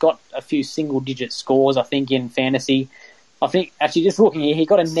defence. He got a few single-digit scores, I think, in fantasy. I think, actually, just looking here, he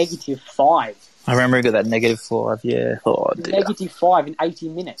got a -5. I remember he got that -5, yeah. Oh, dear. -5 in 80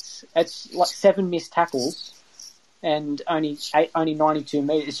 minutes. It's like 7 missed tackles and only 92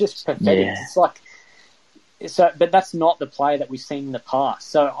 metres. It's just pathetic. Yeah. It's like, but that's not the player that we've seen in the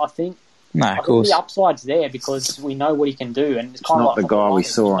past. So I think, of course, the upside's there because we know what he can do, and it's kind not of like the guy we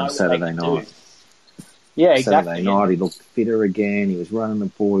saw on Saturday night. Yeah, Saturday exactly. night, he looked fitter again. He was running the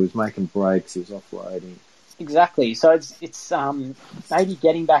ball. He was making breaks. He was offloading. Exactly. So it's maybe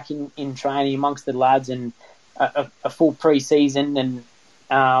getting back in training amongst the lads and a full pre-season,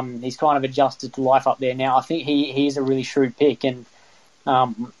 and he's kind of adjusted to life up there now. I think he is a really shrewd pick, and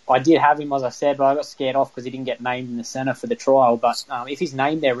I did have him, as I said, but I got scared off because he didn't get named in the centre for the trial. But if he's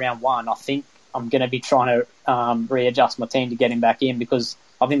named there round one, I think I'm going to be trying to readjust my team to get him back in because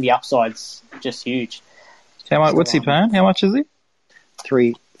I think the upside's just huge. How much? What's he paying? How much is he?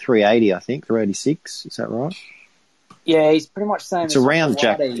 380, I think. 386. Is that right? Yeah, he's pretty much saying it's around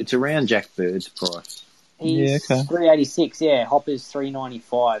Jack Bird's price. He's 386. 386. Yeah, Hopper's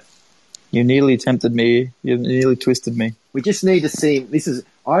 395. You nearly tempted me. You nearly twisted me. We just need to see.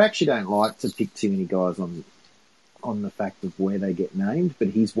 I actually don't like to pick too many guys on the fact of where they get named, but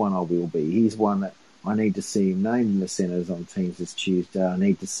he's one I will be. He's one that I need to see him named in the centres on teams this Tuesday. I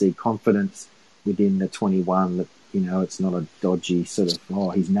need to see confidence within the 21 that, it's not a dodgy sort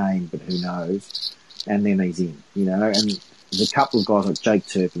of, he's named, but who knows. And then he's in, and there's a couple of guys like Jake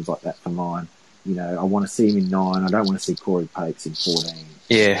Turpin's like that for mine. I want to see him in 9. I don't want to see Corey Pates in 14.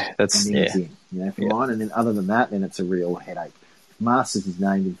 Yeah, that's, and then he's in, for mine. And then other than that, then it's a real headache. Masters is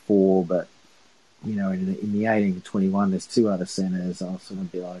named in 4, but, in the 18 to 21, there's 2 other centres. I'll sort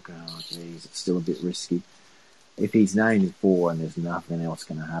of be like, oh, geez, it's still a bit risky. If he's named in 4 and there's nothing else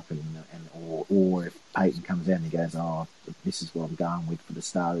going to happen, or if Peyton comes out and he goes, this is what I'm going with for the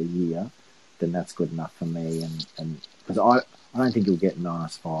start of the year, then that's good enough for me. And because I don't think he'll get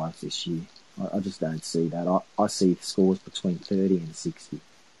nice 5s this year. I just don't see that. I see scores between 30 and 60.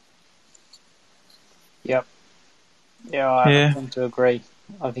 Yep. Yeah, I tend to agree.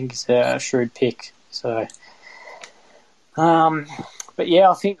 I think it's a shrewd pick. So, but yeah,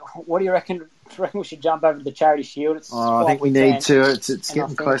 I think. What do you reckon? Do you reckon we should jump over to the Charity Shield? I think we need to. It's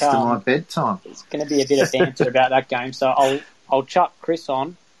getting close to my bedtime. It's going to be a bit of banter about that game. So I'll chuck Chris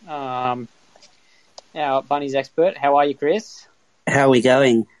on, our Bunnies expert. How are you, Chris? How are we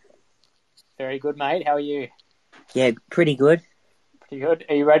going? Very good, mate. How are you? Yeah, pretty good. Pretty good.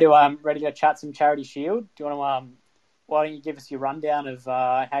 Are you ready to chat some Charity Shield? Do you want to? Why don't you give us your rundown of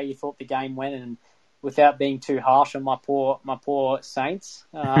how you thought the game went, and without being too harsh on my poor Saints,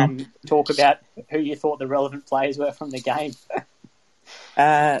 talk about who you thought the relevant players were from the game.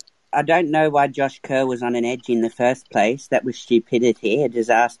 I don't know why Josh Kerr was on an edge in the first place. That was stupidity, a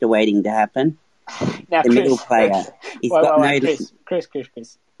disaster waiting to happen. Now, the Chris, middle player.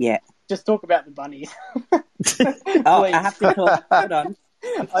 Chris. Yeah. Just talk about the Bunnies. I have to talk. Hold on.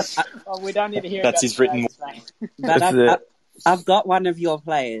 We don't need to hear That's about his written. But I've got one of your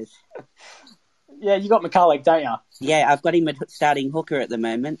players. Yeah, you got McCulloch, don't you? Yeah, I've got him at starting hooker at the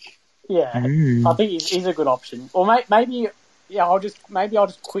moment. Yeah, I think he's a good option. Or maybe I'll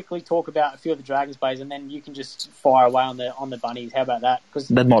just quickly talk about a few of the Dragons players, and then you can just fire away on the Bunnies. How about that? Because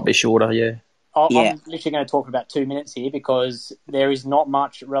that might be shorter. Yeah. I'm literally going to talk for about 2 minutes here because there is not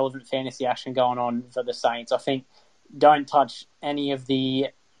much relevant fantasy action going on for the Saints. I think don't touch any of the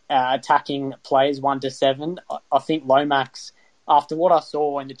attacking players 1 to 7. I think Lomax, after what I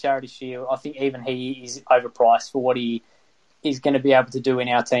saw in the Charity Shield, I think even he is overpriced for what he is going to be able to do in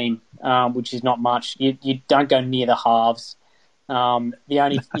our team, which is not much. You don't go near the halves. The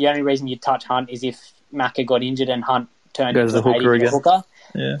only reason you touch Hunt is if Macca got injured and Hunt turned into the hooker.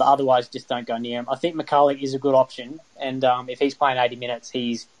 Yeah. But otherwise, just don't go near him. I think McCulloch is a good option, and if he's playing 80 minutes,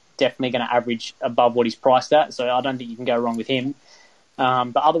 he's definitely going to average above what he's priced at, so I don't think you can go wrong with him.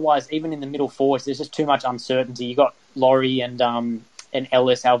 But otherwise, even in the middle forwards, there's just too much uncertainty. You got Laurie and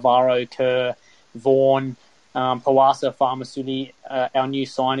Ellis, Alvaro, Kerr, Vaughan, Pawasa, Farmasudi, our new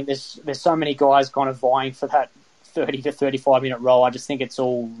signing. There's so many guys kind of vying for that 30 to 35 minute role. I just think it's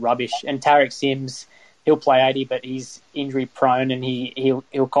all rubbish. And Tarek Sims, he'll play 80, but he's injury prone and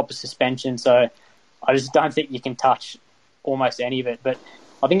he'll cop a suspension. So I just don't think you can touch almost any of it. But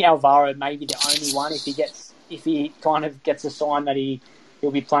I think Alvaro may be the only one if he kind of gets a sign that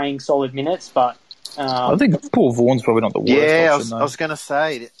he'll be playing solid minutes. But I think Paul Vaughan's probably not the worst. Yeah, option, I was going to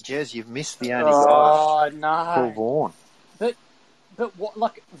say, Jez, you've missed the only guy. Oh no, Paul Vaughan. But what?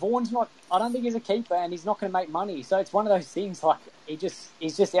 Like Vaughan's not. I don't think he's a keeper, and he's not going to make money. So it's one of those things. Like he's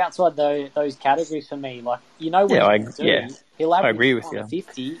just outside those categories for me. Like what he's going to do. He'll average, I agree with you.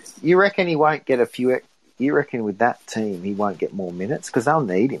 50. You reckon he won't get a few? You reckon with that team he won't get more minutes because they'll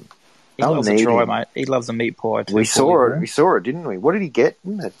need him. He loves a try, mate. He loves a meat pie too. We saw it, didn't we? What did he get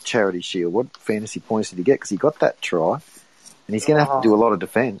in that Charity Shield? What fantasy points did he get? Because he got that try, and he's going to have to do a lot of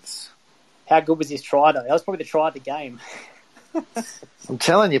defence. How good was his try though? That was probably the try of the game. I'm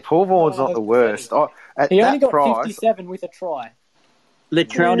telling you, Paul Vaughan's not the worst. He only got 57 with a try.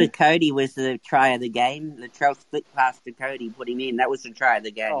 Latrell to Cody was the try of the game. Latrell split pass to Cody, put him in. That was the try of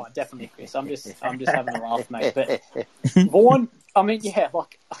the game. Oh, definitely, Chris. I'm just having a laugh, mate. But Vaughan, I mean, yeah,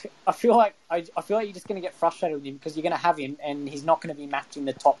 like I feel like you're just going to get frustrated with him because you're going to have him, and he's not going to be matching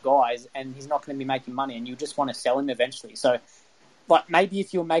the top guys, and he's not going to be making money, and you just want to sell him eventually. So, like maybe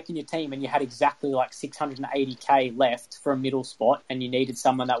if you were making your team and you had exactly like 680k left for a middle spot, and you needed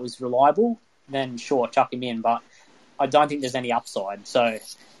someone that was reliable, then sure, chuck him in. But I don't think there's any upside. So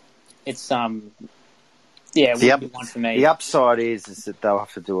it's yeah, it would be one for me. The upside is that they'll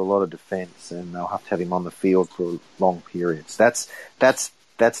have to do a lot of defence and they'll have to have him on the field for long periods. That's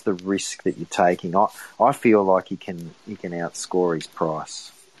the risk that you're taking. I feel like he can outscore his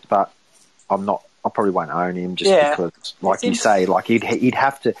price, but I'm not. I probably won't own him just because, like you say, like he'd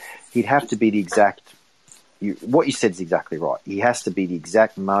have to be the exact. What you said is exactly right. He has to be the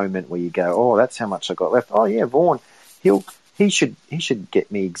exact moment where you go, oh, that's how much I got left. Oh yeah, Vaughan, he should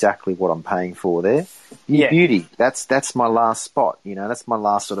get me exactly what I'm paying for there. Beauty. That's my last spot. You know, that's my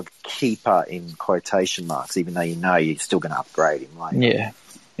last sort of keeper in quotation marks. Even though you're still going to upgrade him later.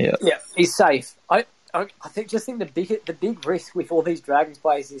 Yeah. He's safe. I think the big risk with all these Dragons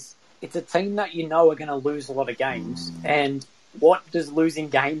players is it's a team that you know are going to lose a lot of games, and what does losing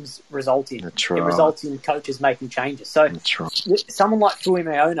games result in? That's right. It results in coaches making changes. So someone like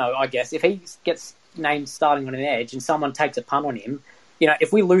Fuimeono, I guess, if he gets named starting on an edge and someone takes a punt on him, you know,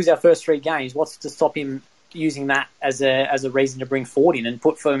 if we lose our first 3 games, what's to stop him using that as a reason to bring Ford in and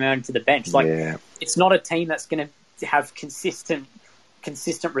put Fuimeono to the bench? It's not a team that's going to have consistent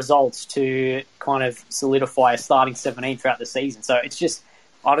results to kind of solidify a starting 17 throughout the season. So it's just,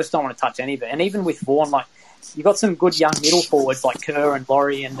 I just don't want to touch any of it. And even with Vaughan, like, you've got some good young middle forwards like Kerr and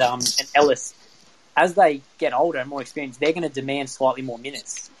Laurie and Ellis. As they get older and more experienced, they're going to demand slightly more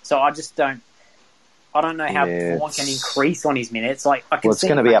minutes. So I don't know how Vaughan can increase on his minutes. Like, I can it's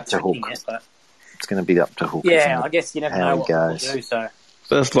going to be up to Hook. It's going to be up to Hook. Yeah, I guess you never know what he'll do. So.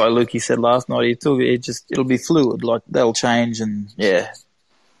 That's like Lukey said last night. It'll be fluid. Like they'll change and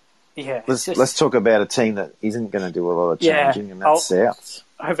Let's talk about a team that isn't going to do a lot of changing, and that's Souths.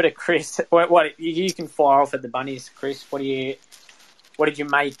 Over to Chris. What you can fire off at the Bunnies, Chris. What did you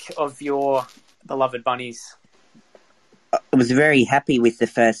make of your beloved Bunnies? I was very happy with the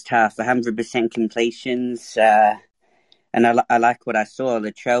first half. 100% completions, and I like what I saw.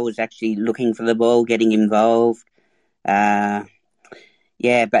 Latrell was actually looking for the ball, getting involved. But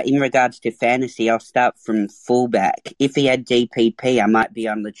in regards to fantasy, I'll start from fullback. If he had DPP, I might be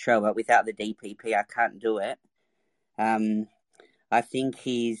on Latrell, but without the DPP, I can't do it. I think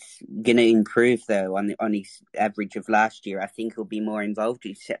he's going to improve, though, on his average of last year. I think he'll be more involved.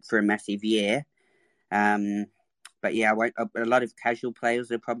 He's set for a massive year. But yeah, a lot of casual players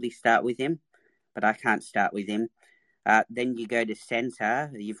will probably start with him, but I can't start with him. Then you go to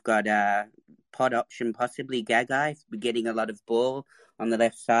centre. You've got pod option, possibly Gagai, getting a lot of ball on the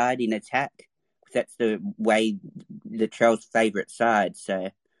left side in attack. That's the way Latrell's favourite side. So,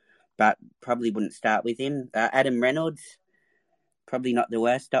 but probably wouldn't start with him. Adam Reynolds, probably not the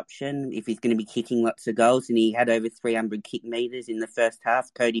worst option if he's going to be kicking lots of goals, and he had over 300 kick metres in the first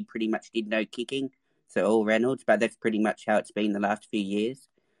half. Cody pretty much did no kicking, so all Reynolds, but that's pretty much how it's been the last few years.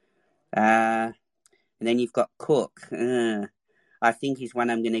 And then you've got Cook. I think he's one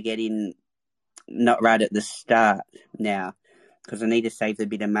I'm going to get in not right at the start now, because I need to save a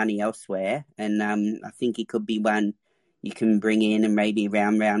bit of money elsewhere, and I think he could be one you can bring in and maybe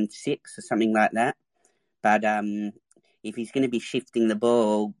around round 6 or something like that. But if he's going to be shifting the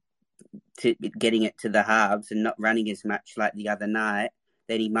ball to getting it to the halves and not running as much like the other night,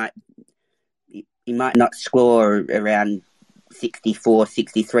 then he might not score around 64,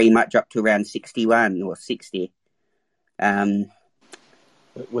 63, might drop to around 61 or 60.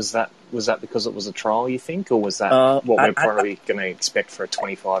 Was that because it was a trial, you think, or was that what we're probably going to expect for a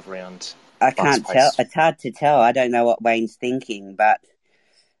 25 round? I can't tell. It's hard to tell. I don't know what Wayne's thinking, but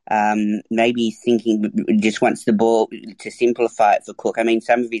maybe he's thinking just wants the ball to simplify it for Cook. I mean,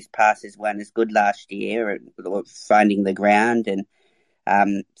 some of his passes weren't as good last year, finding the ground, and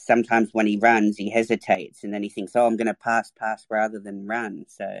sometimes when he runs, he hesitates, and then he thinks, I'm going to pass rather than run.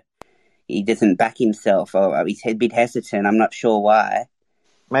 So he doesn't back himself, or he's a bit hesitant. I'm not sure why.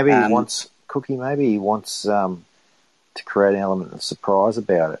 Maybe he wants Cookie. Maybe he wants to create an element of surprise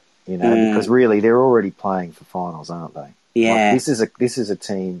about it. You know, because really they're already playing for finals, aren't they? Yeah. Like, this is a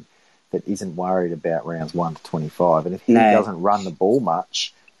team that isn't worried about rounds 1 to 25, and if he doesn't run the ball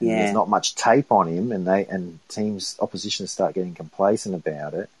much, and there's not much tape on him, and teams opposition start getting complacent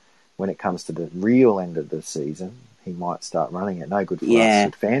about it, when it comes to the real end of the season, he might start running it. No good for us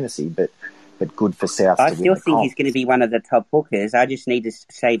with fantasy, but but good for South I to still win the think comp. he's going to be one of the top hookers. I just need to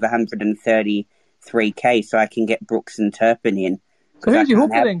save 133k so I can get Brooks and Turpin in. So who's your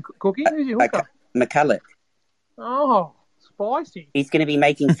hooker then, Cookie? Who's your hooker? McCulloch. Oh, spicy. He's going to be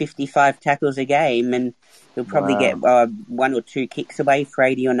making 55 tackles a game, and he'll probably get 1 or 2 kicks away for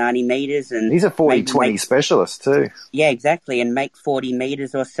 80 or 90 metres. And He's a 40-20 specialist too. Yeah, exactly, and make 40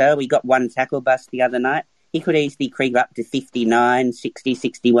 metres or so. We got 1 tackle bust the other night. He could easily creep up to 59, 60,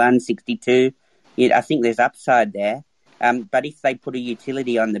 61, 62. Yeah, I think there's upside there. But if they put a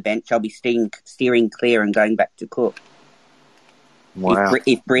utility on the bench, I'll be steering clear and going back to Cook. Wow.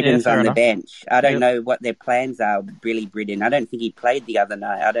 If Britton's on the enough. bench. I don't know what their plans are, Billy Britton. I don't think he played the other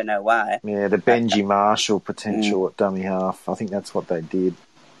night. I don't know why. Yeah, the Benji Marshall potential at dummy half. I think that's what they did.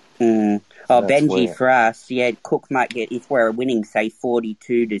 Oh, That's Benji where- for us, yeah, Cook might get, if we're winning, say,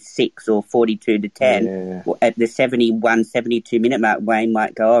 42-6 or 42-10, Yeah. at the 71, 72-minute mark, Wayne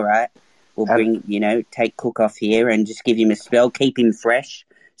might go, all right, we'll take Cook off here and just give him a spell, keep him fresh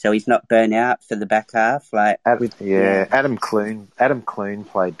so he's not burnt out for the back half. Adam Clune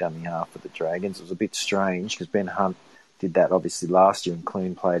played dummy half for the Dragons. It was a bit strange because Ben Hunt did that obviously last year and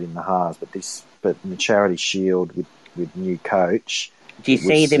Clune played in the halves, but in the Charity Shield with new coach. Do you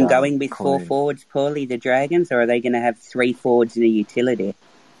see them going with Clune. 4 forwards, Paulie, the Dragons, or are they going to have 3 forwards and a utility?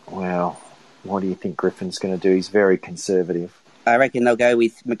 Well, what do you think Griffin's going to do? He's very conservative. I reckon they'll go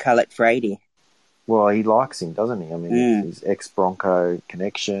with McCulloch for 80. Well, he likes him, doesn't he? I mean, his ex-Bronco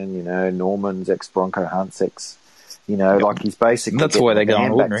connection, Norman's ex-Bronco, Hunt's ex, like he's basically... That's why they're going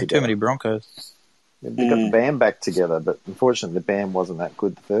band back ordinary. Too together. many Broncos. They got the band back together, but unfortunately the band wasn't that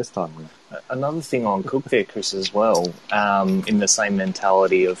good the first time. Another thing on Cook there, Chris, as well, in the same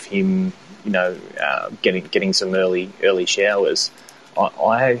mentality of him, getting some early showers.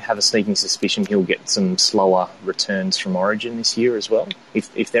 I have a sneaking suspicion he'll get some slower returns from Origin this year as well.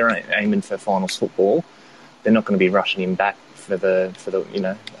 If they're aiming for finals football, they're not going to be rushing him back for the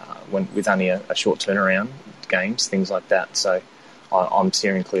with only a short turnaround games, things like that. So I'm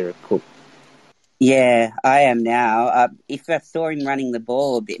steering clear of Cook. Yeah, I am now. If I saw him running the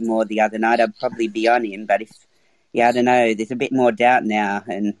ball a bit more the other night, I'd probably be on him. But I don't know. There's a bit more doubt now,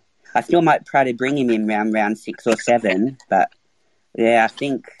 and I still might try to bring him in round 6 or 7. But yeah, I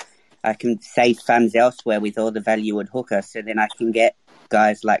think I can save funds elsewhere with all the value at hooker, so then I can get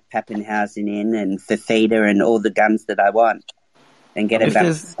guys like Pappenhausen in and Fafita and all the guns that I want, and get a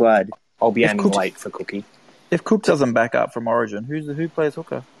balanced squad. I'll be If aiming Cook- late for Cookie. If Cook doesn't back up from Origin, who plays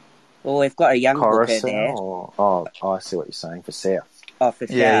hooker? Well, we've got a young hooker Coruscant there. I see what you're saying, for South. Oh, for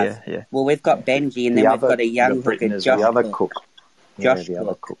South. Yeah. Well, we've got Benji, and then we've got a young Britton hooker, as Josh The other Cook. Cook. Josh the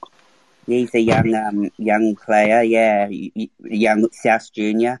other Cook. He's a young player, yeah, young South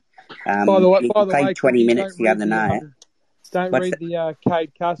junior. By the way, he played 20 Cookie, minutes the other night. Don't What's read the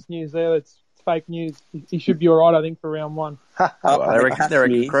Cade Cuss news there. That's fake news. He should be all right, I think, for round 1. Well, they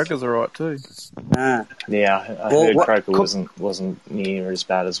reckon news. Croker's all right too. Ah. Yeah, I Well, heard what- Croker wasn't near as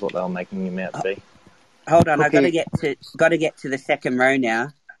bad as what they were making him out to be. Hold on, I Cookie. got to get to the second row now.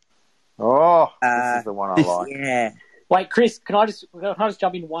 Oh, this is the one I like. Yeah. Wait, Chris, can I just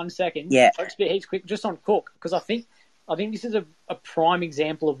jump in 1 second? Yeah. I'll just be heaps quick, just on Cook, because I think this is a prime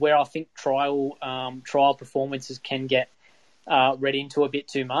example of where I think trial performances can get read into a bit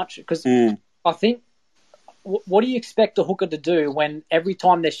too much. Because I think, what do you expect the hooker to do when every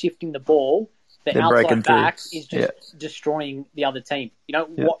time they're shifting the ball, the They're breaking outside through. back is just Yeah. destroying the other team? Yeah.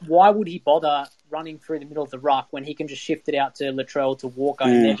 Why would he bother running through the middle of the ruck when he can just shift it out to Latrell, to Walker,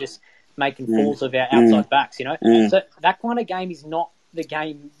 and they're just making fools of our outside backs, So that kind of game is not the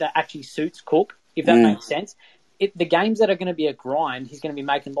game that actually suits Cook, if that makes sense. The games that are going to be a grind, he's going to be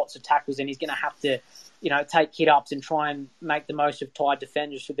making lots of tackles and he's going to have to, take hit-ups and try and make the most of tied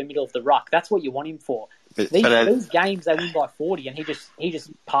defenders through the middle of the ruck. That's what you want him for. These games, they win by 40 and he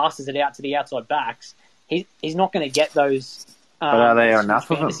just passes it out to the outside backs. He's not going to get those But are there enough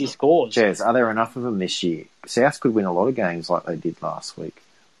of them? fantasy scores. Jez, are there enough of them this year? South could win a lot of games like they did last week.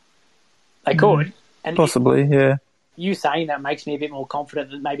 They could. And Possibly, yeah. you saying that makes me a bit more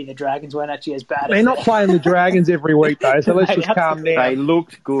confident that maybe the Dragons weren't actually as bad. They're not playing the Dragons every week, though, so let's Mate, just calm down. They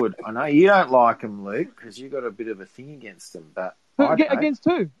looked good. I know you don't like them, Luke, because you've got a bit of a thing against them, but I don't. Against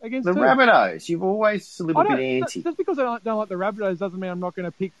who? Against the who? Rabbitohs. You've always a little I bit don't, anti. just because I don't like the Rabbitohs doesn't mean I'm not going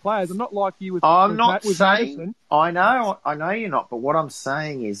to pick players. I'm not like you with I'm with not with saying. Madison. I know you're not. But what I'm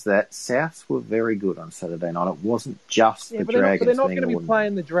saying is that Souths were very good on Saturday night. It wasn't just the But Dragons. they're not being going to be ordinary.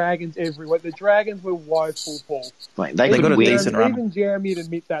 playing the Dragons every week. The Dragons were woeful, Paul. Mate, They could got a win. decent run. Even Jeremy would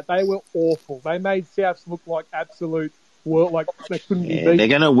admit that. They were awful. They made Souths look like absolute world like that couldn't be Yeah, beat. they're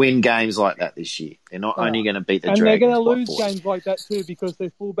going to win games like that this year. They're not only going to beat the and Dragons. they're going to by lose 40. games like that too because their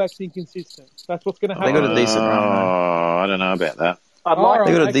fullback's inconsistent. That's what's going to They happen. got a decent run, though. I don't know about that. I'd like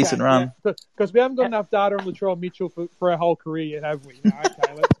They got a decent run. Because we haven't got enough data on Latrell Mitchell for our whole career yet, have we? No,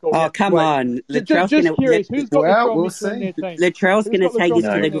 okay, let's go. Oh, come on. Just curious, who's got Latrell we'll Mitchell in their team? Latrell's Who's going to got take Latrell us Mitchell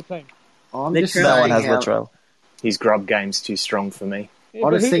to in the... their team? I'm Latrell- just No one has saying, Latrell. His grub game's too strong for me. Yeah, I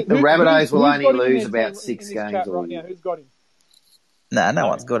but just think the Rabbitohs will who's only got him in lose their about team 6 in this games chat all right year. now? Who's got him? Nah, no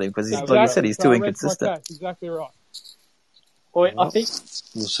one's got him because, No, like you said, he's too so rest my inconsistent. case, exactly right. Well, I think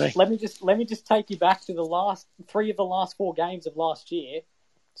We'll see. let me just take you back to the last 3 of the last 4 games of last year.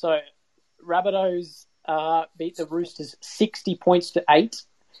 So Rabbitohs beat the Roosters 60 points to 8.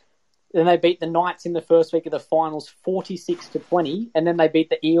 Then they beat the Knights in the first week of the finals 46-20, and then they beat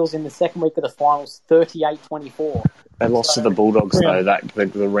the Eels in the second week of the finals 38-24. They lost to the Bulldogs though.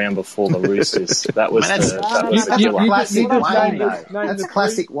 The round before the Roosters. That was That's the classic Wayne, though. That's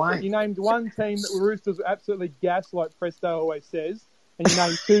classic Wayne. You named one team that the Roosters were absolutely gassed, like Presto always says, and you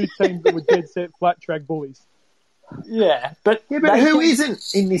named 2 teams that were dead set flat track bullies. Yeah, but who isn't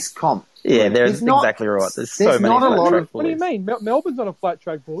in this comp? Yeah, There's not- exactly right. There's so there's many not a flat lot track of- What do you bullies. mean? Melbourne's not a flat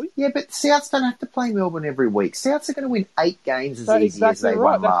track bully. Yeah, but Souths don't have to play Melbourne every week. Souths are going to win 8 games as That's easy as exactly they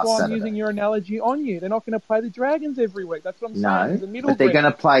right. won That's last why I'm Saturday. using your analogy on you. They're not going to play the Dragons every week. That's what I'm saying. No, There's a middle but they're ground.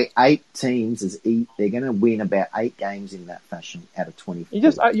 going to play 8 teams they're going to win about 8 games in that fashion out of 24.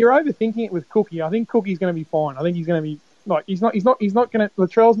 You're overthinking it with Cookie. I think Cookie's going to be fine. I think he's going to be like he's not going to.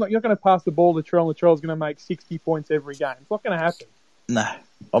 Latrell's not. You're not going to pass the ball to Latrell. Latrell's going to make 60 points every game. It's not going to happen. No,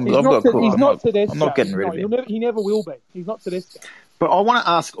 He's I've not. got Cook. He's not Tedesco. I'm not getting rid of him. He never will be. He's not Tedesco. But I want to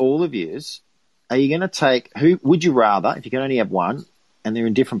ask all of you: are you going to take who? Would you rather, if you can only have one, and they're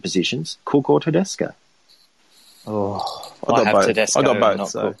in different positions, Cook or Tedesco? Oh, I have Tedesco, I got both. not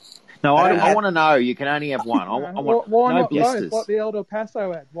So Cook. No, I want to know. You can only have one. I want Why no not blisters. both? Like the El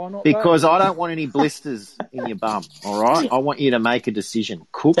Paso ad. Why not? Because I don't want any blisters in your bum, all right? I want you to make a decision.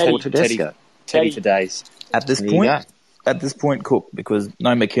 Cook or Tedesco? Teddy for days. at this There you point, go. Cook, because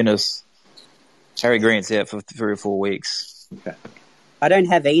no McInnes, Harry Grant's out for 3 or 4 weeks. Okay. I don't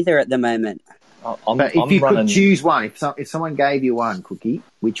have either at the moment. I'm But if you running. could choose one, if someone gave you one, Cookie,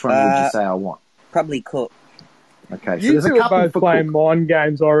 which one would you say I want? Probably Cook. Okay, so You there's a two are couple both for playing Cook. mind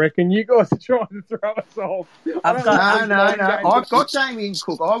games, I reckon. You guys are trying to throw us off. I've got- No. I've got Damien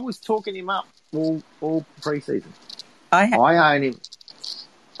Cook. I was talking him up all pre-season. I own him.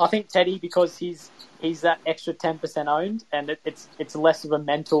 I think Teddy, because he's that extra 10% owned, and it's less of a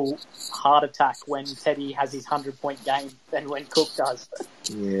mental heart attack when Teddy has his 100-point game than when Cook does.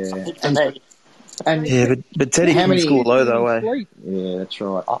 Yeah. To me. And Yeah, but Teddy How can many- score low though, eh? yeah, that's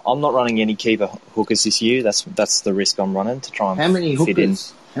right. I'm not running any keeper hookers this year. That's the risk I'm running to try and How many fit in.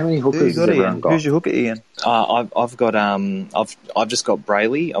 hookers? How many Who hookers you has got, everyone Ian? got? Who's your hooker, Ian? I've got I've just got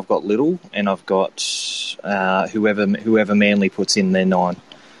Brayley, I've got Little, and I've got whoever Manly puts in their 9.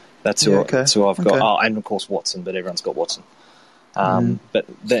 That's who, Yeah, okay. that's who I've got. Okay. Oh, and of course Watson, but everyone's got Watson. But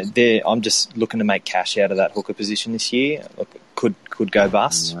I'm just looking to make cash out of that hooker position this year. Look, could go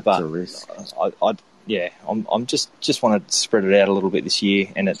bust, That's but a risk. I'm just want to spread it out a little bit this year,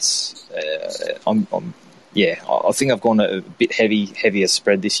 and it's I think I've gone a bit heavier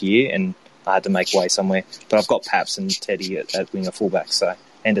spread this year, and I had to make way somewhere. But I've got Paps and Teddy at winger fullback,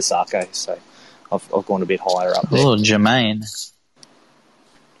 and Asako, so I've gone a bit higher up there. Oh, Jermaine.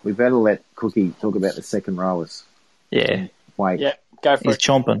 We better let Cookie talk about the second rowers. Yeah, Wait. Yeah, go for he's it.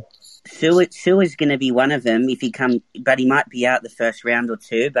 chomping. Sua's going to be one of them if he but he might be out the first round or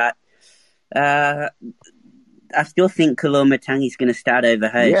 2. But I still think Kalormatangi's going to start over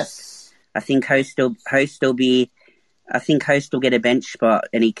Host. Yes. I think Host will get a bench spot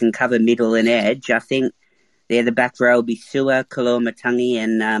and he can cover middle and edge. I think the back row will be Sua, Kalormatangi,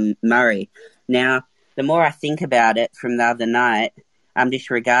 and Murray. Now, the more I think about it from the other night, I'm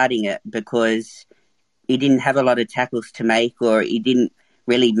disregarding it because he didn't have a lot of tackles to make, or he didn't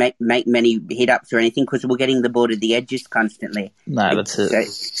really make many hit-ups or anything because we're getting the ball to the edges constantly. No, that's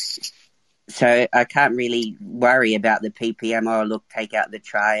it. So I can't really worry about the PPM. Oh, look, take out the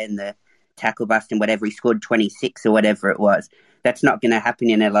try and the tackle bust and whatever. He scored 26 or whatever it was. That's not going to happen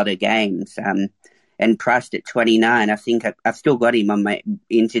in a lot of games. And priced at 29, I think I've still got him on my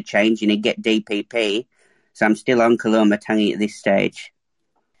interchange and he get DPP. So I'm still on Kalormatangi at this stage.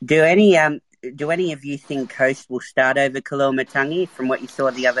 Do any of you think Host will start over Kalormatangi from what you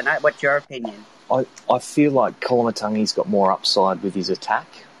saw the other night? What's your opinion? I feel like Kalormatangi's got more upside with his attack.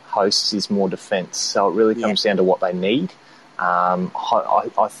 Hosts is more defence, so it really comes down to what they need.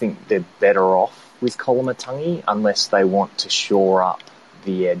 I think they're better off with Kalormatangi unless they want to shore up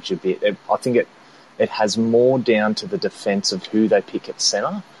the edge a bit. I think it has more down to the defence of who they pick at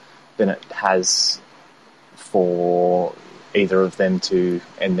centre than it has for either of them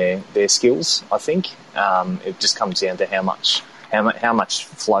and their skills. I think it just comes down to how much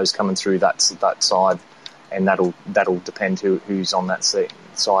flow's coming through that side, and that'll depend who's on that side.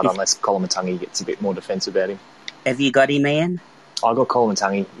 Unless Kolomatangi gets a bit more defence about him. Have you got him, Ian? I got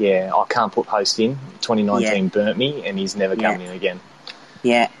Kolomatangi. Yeah, I can't put Host in. 2019 burnt me, and he's never coming in again.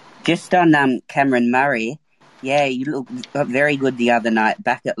 Yeah, just on Cameron Murray. Yeah, you looked very good the other night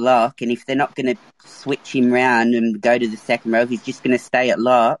back at lock, and if they're not going to switch him round and go to the second row, if he's just going to stay at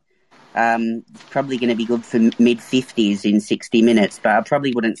lock, it's probably going to be good for mid-50s in 60 minutes, but I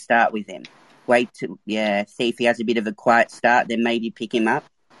probably wouldn't start with him. Wait to, see if he has a bit of a quiet start, then maybe pick him up.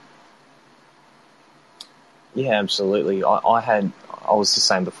 Yeah, absolutely. I was just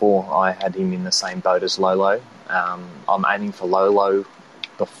saying before, I had him in the same boat as Lolo. I'm aiming for Lolo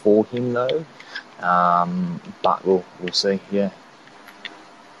before him, though. But we'll see, yeah.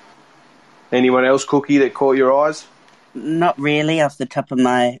 Anyone else, Cookie, that caught your eyes? Not really, off the top of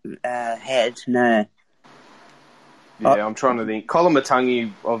my head, no. Yeah, I'm trying to think.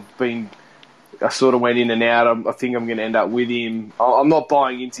 Kolomatangi, I sort of went in and out. I think I'm going to end up with him. I'm not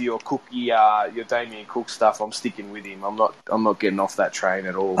buying into your Cookie, your Damien Cook stuff. I'm sticking with him. I'm not getting off that train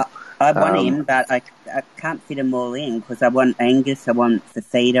at all. I want him, but I can't fit them all in because I want Angus, I want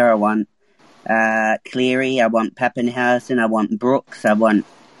Fafita, I want Cleary, I want Pappenhausen, I want Brooks, I want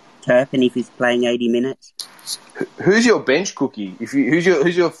Turpin if he's playing 80 minutes. Who's your bench, Cookie? Who's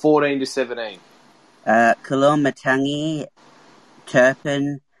your 14 to 17? Kolomatangi,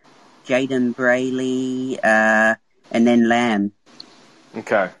 Turpin, Jaden Brayley, and then Lamb.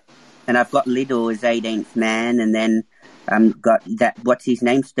 Okay. And I've got Liddell as 18th man, and then got that, what's his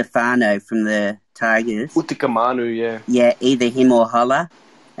name, Stefano from the Tigers. Utikamanu, yeah. Yeah, either him or Holler.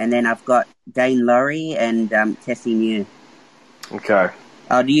 And then I've got Dane Laurie and Tessie Mew. Okay.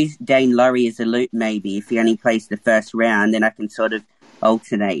 I'll use Dane Laurie as a loop maybe. If he only plays the first round, then I can sort of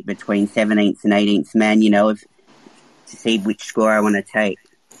alternate between 17th and 18th man, to see which score I want to take.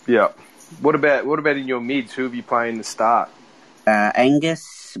 Yeah. What about in your mids? Who have you playing to start?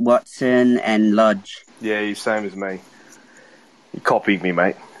 Angus, Watson, and Lodge. Yeah, you're same as me. You copied me,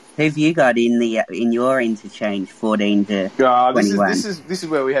 mate. Who've you got in your interchange, 14 to 21? This is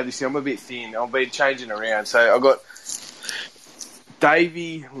where we have this. I'm a bit thin. I've been changing around. So I've got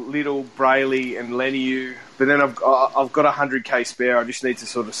Davey, Little, Brayley, and Leniu. But then I've got 100k spare. I just need to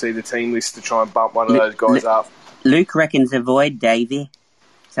sort of see the team list to try and bump one of those guys up. Luke reckons avoid Davey.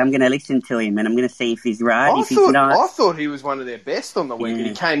 So I'm going to listen to him and I'm going to see if he's right. He's not. I thought he was one of their best on the weekend.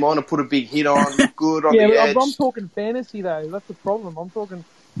 He came on and put a big hit on, looked good on the edge. I'm talking fantasy though. That's the problem. I'm talking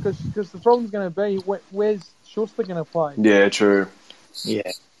because the problem's going to be where's Schuster going to play? Yeah, true.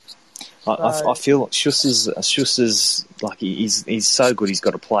 Yeah. I feel like Schuster's like he's so good. He's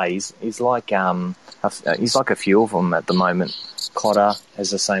got to play. He's like a few of them at the moment. Cotter has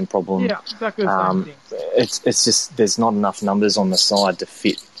the same problem. Yeah, exactly the same thing. It's just there's not enough numbers on the side to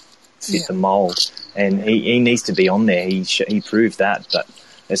fit the mould, and he needs to be on there. He proved that, but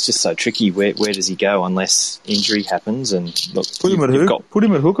it's just so tricky. Where does he go unless injury happens? And look, put him at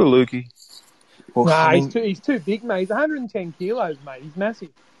hooker, Lukey. Well, he's too big, mate. He's 110 kilos, mate. He's massive.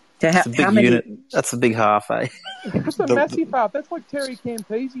 That's a big unit. That's a big half, eh? That's a massive half. That's like Terry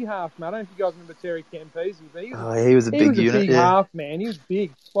Campese half, man. I don't know if you guys remember Terry Campese, but he was a big unit. Big half, man. He was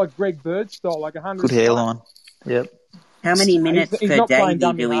big, like Greg Bird style, like 100. Good hairline. Yep. How many minutes for Davey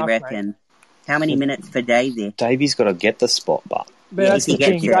do we reckon? Mate. How many minutes for Davey? Davey's got to get the spot, but that's the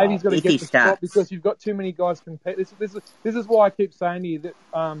thing. Davey's got to get the spot because you've got too many guys compete. This is why I keep saying to you that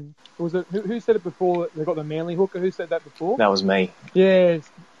who said it before? They got the Manly hooker. Who said that before? That was me. Yes.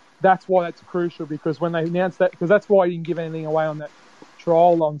 That's why that's crucial because when they announced that, because that's why he didn't give anything away on that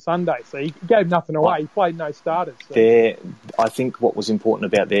trial on Sunday. So he gave nothing away. He played no starters. So. I think what was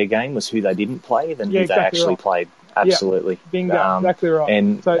important about their game was who they didn't play than who they actually played. Absolutely. Yeah, bingo, exactly right.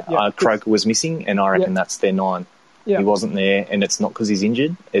 And Croker was missing, and I reckon that's their 9. Yeah. He wasn't there, and it's not because he's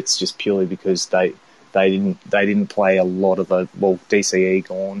injured. It's just purely because they didn't play a lot of DCE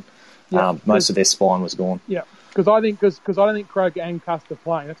gone. Yeah, most of their spine was gone. Yeah. Because I don't think Croker and Custer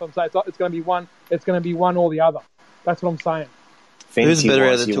playing. That's what I'm saying. It's going to be one. It's going to be one or the other. That's what I'm saying. Who's better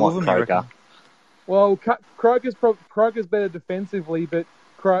out of the two of them? Croker. Well, Croker's better defensively, but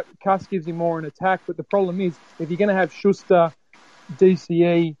Cuss gives him more in attack. But the problem is, if you're going to have Schuster,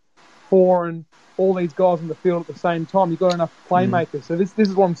 DCE, Foran, all these guys in the field at the same time, you've got enough playmakers. So this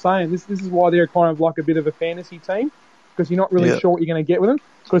is what I'm saying. This is why they're kind of like a bit of a fantasy team because you're not really sure what you're going to get with them.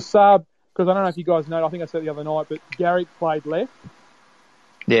 Because I don't know if you guys know, I think I said it the other night, but Garrick played left.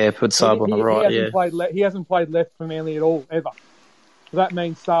 Yeah, put Saab on the right, yeah. He hasn't played left for Manly at all, ever. So that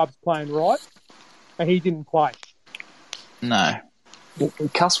means Saab's playing right, and he didn't play. No. Well,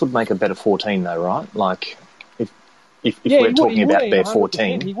 Cuss would make a better 14 though, right? Like, if Yeah, we're he talking would, about their 100%,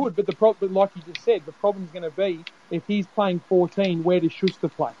 14, he would. But like you just said, the problem's going to be if he's playing 14, where does Schuster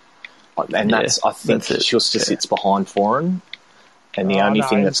play? and I think Schuster sits behind Foran, and the only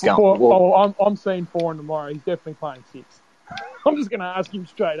thing that's going... I'm seeing Foran tomorrow. He's definitely playing 6. I'm just going to ask him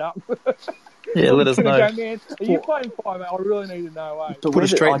straight up. Yeah, let us know. Go, man, are you playing 5? I really need to know. But put it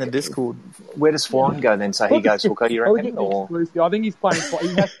straight in the Discord. Where does Foran go then? So he goes hooker, you reckon? I think he's playing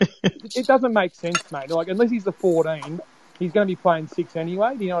 5. It doesn't make sense, mate. Like, unless he's the 14, he's going to be playing 6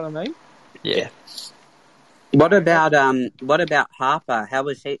 anyway. Do you know what I mean? Yeah. What about Harper? How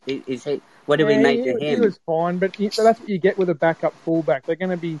was he? What do we make of him? He was fine, but that's what you get with a backup fullback. They're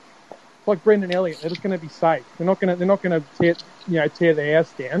going to be like Brendan Elliott. They're just going to be safe. They're not going to tear the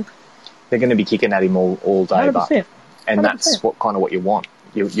house down. They're going to be kicking at him all day, 100%. And that's what you want.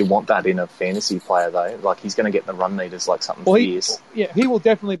 You want that in a fantasy player though. Like he's going to get the run meters like something fierce. He will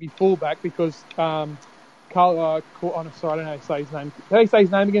definitely be fullback because sorry, I don't know how to say his name. How do you say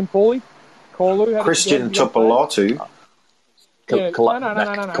his name again, Paulie? Christian Tupolotu. No. Koala.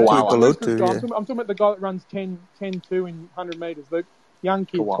 I'm talking about the guy that runs 10-2 in 100 metres. The young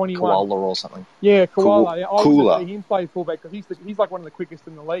kid, 21. Koala or something. Yeah, Koala. I want to see him play fullback because he's like one of the quickest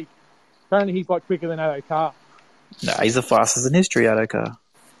in the league. Apparently he's like quicker than Addo-Carr. No, he's the fastest in history, Addo-Carr.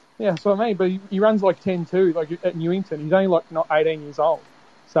 Yeah, that's what I mean. But he runs like 10-2 like at Newington. He's only like not 18 years old.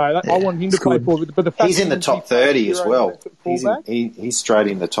 So I want him to play forward. But the fact he's in the top 30 as well. He's straight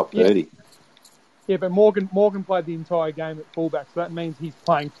in the top 30. Yeah, but Morgan played the entire game at fullback, so that means he's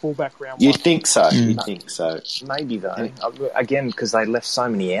playing fullback round 1. You'd think so. You'd think so. Maybe though. Again, because they left so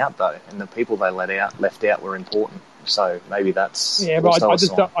many out though, and the people they left out were important. So maybe that's but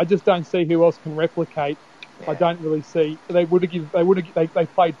I just don't see who else can replicate. Yeah. I don't really see they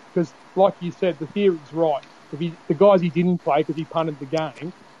played because, like you said, the theory's right. The guys he didn't play because he punted the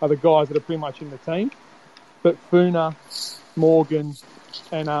game are the guys that are pretty much in the team. But Funa, Morgan,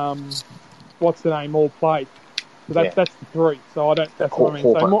 and what's the name all played. So that's the 3. So I don't. That's what I mean.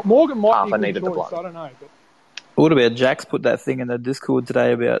 So Morgan might be a good choice. I don't know. But. What about Jax put that thing in the Discord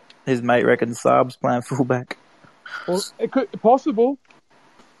today about his mate reckons Saab's playing fullback? Well, it could possible.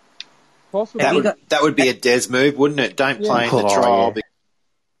 That would be a Des move, wouldn't it? Don't play in the trial.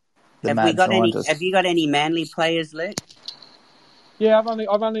 Yeah. Have you got any Manly players, Luke? Yeah, I've only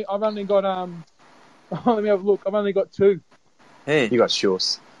got let me have a look. I've only got 2. Who? You got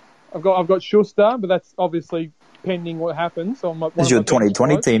Schuster. I've got Schuster, but that's obviously pending what happens. So this is your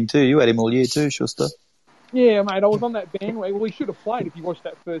 2020 team too. You had him all year too, Schuster. Yeah, mate, I was on that bandwagon. Well, he should have played if you watched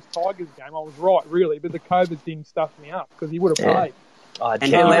that first Tigers game. I was right, really, but the COVID thing stuffed me up because he would have played. And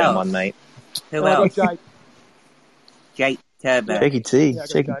who else? One, mate. Who else? Jake Turbo. Jakey T.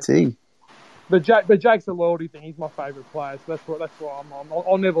 Jakey T. But Jake's a loyalty thing. He's my favourite player, so that's why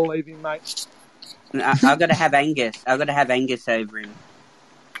I'll never leave him, mate. I've got to have Angus. I've got to have Angus over him.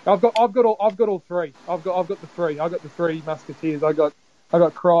 I've got all 3. I've got the 3. I got the 3 Musketeers. I got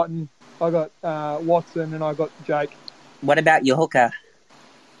Crichton. I got Watson, and I got Jake. What about your hooker?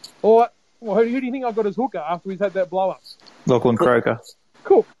 Well, who do you think I got as hooker after he's had that blow up? Lachlan Croker.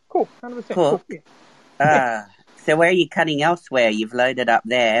 Cool, 100%. Cool. Yeah. So where are you cutting elsewhere? You've loaded up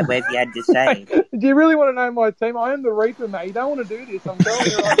there. Where have you had to say? Do you really want to know my team? I am the Reaper, mate. You don't want to do this. I'm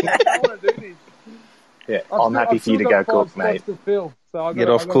telling you, I don't want to do this. Yeah, I'm happy for you to go Cook, mate. So Get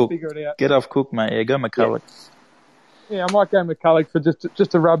off Cook. Figure it out. Get off Cook, mate. Yeah, go McCulloch. Yeah, I might go McCulloch for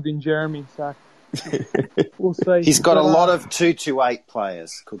just to rub in Jeremy. So we'll see. He's got a lot of 2-8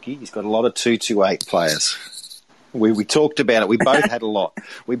 players, Cookie. He's got a lot of 2-8 players. We talked about it. We both had a lot.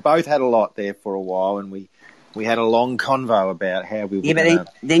 We both had a lot there for a while, and we had a long convo about how we were. Yeah, but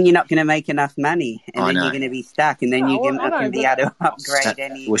then you're not going to make enough money, and then you're going to be stuck, and then you're not going to be able to upgrade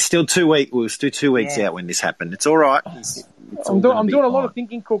any. We're still 2 weeks. We were still 2 weeks out when this happened. It's all right. I'm doing a lot of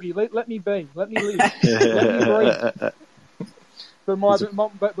thinking, Cookie. Let me be. Let me live. Let me breathe.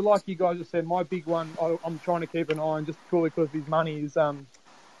 But like you guys have said, my big one, I'm trying to keep an eye on just purely because of his money is old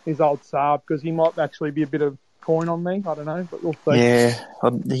Saab, because he might actually be a bit of coin on me. I don't know, but we'll see.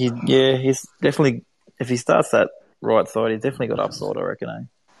 Yeah, he's definitely, if he starts that right side, he's definitely got upside, I reckon.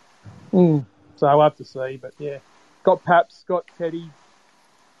 So I'll have to see, but yeah. Got Paps, got Teddy.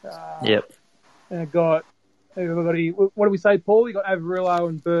 Yep. And I got, what do we say, Paul? You got Averillo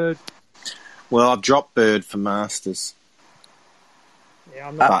and Bird. Well, I've dropped Bird for Masters. Yeah,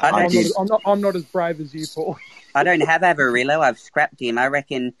 I'm not as brave as you, Paul. I don't have Avarillo. I've scrapped him. I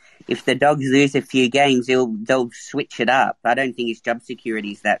reckon if the Dogs lose a few games, they'll switch it up. I don't think his job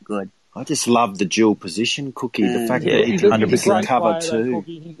security is that good. I just love the dual position, Cookie. The fact Yeah, that he He's can a great cover player, though, too.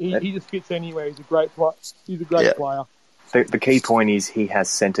 Cookie. He just fits anywhere. He's a great player. He's a great player. The key point is he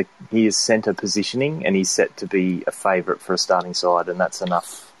is centre positioning, and he's set to be a favourite for a starting side, and that's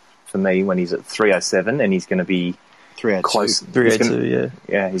enough for me when he's at 307, and he's going to be 302. close. 382,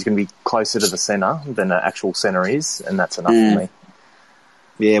 Yeah, he's going to be closer to the centre than the actual centre is, and that's enough for me.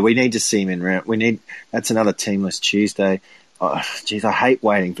 Yeah, we need to see him in round. That's another Teamless Tuesday. Oh, geez, I hate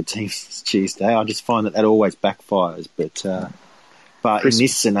waiting for Teamless Tuesday. I just find that always backfires. But in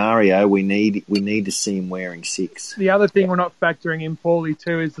this scenario, we need to see him wearing 6. The other thing we're not factoring in, Paulie,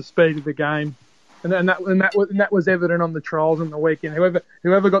 too, is the speed of the game, and that was evident on the trials on the weekend.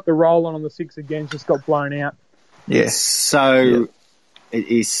 Whoever got the roll on the 6 again just got blown out. Yeah. It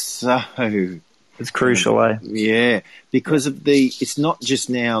is so. It's crucial, eh? Yeah, because of it's not just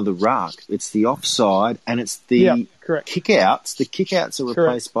now the ruck, it's the offside and it's the kick-outs. The kick-outs are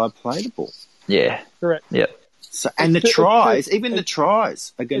replaced by play the ball. Yeah. Correct. Yep. So, and the tries are going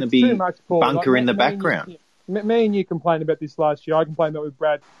to be bunker in the background. Me and you complained about this last year. I complained about it with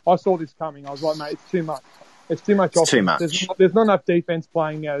Brad. I saw this coming. I was like, mate, it's too much. It's too much. Too much. There's not enough defense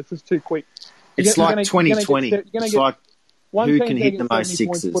playing now. It's just too quick. It's like 2020. It's like who can hit the most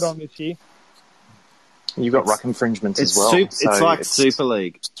sixes. Put on this year. You've got ruck infringements as well. It's like Super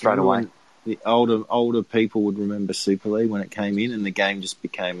League. Straight away. The older people would remember Super League when it came in, and the game just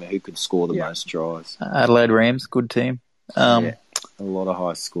became who could score the most tries. Adelaide Rams, good team. A lot of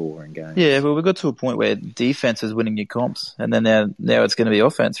high scoring games. Yeah, well, we got to a point where defense is winning your comps, and then now it's going to be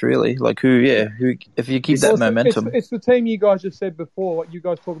offense, really. Like who? If you keep that momentum, it's the team you guys just said before. What you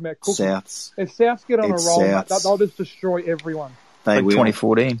guys talking about? Cooking. Souths. If Souths get on a roll, they'll just destroy everyone. They like will.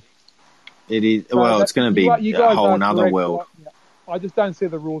 2014. It is. Well, it's going to be a whole nother world. I just don't see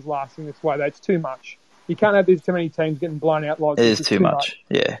the rules lasting this way. It's too much. You can't have these too many teams getting blown out like this. It is too much.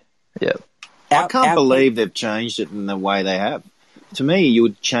 Yeah. I can't believe they've changed it in the way they have. To me, you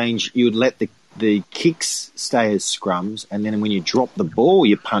would let the kicks stay as scrums, and then when you drop the ball,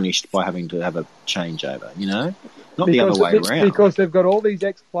 you're punished by having to have a changeover, Not the other way around. Because they've got all these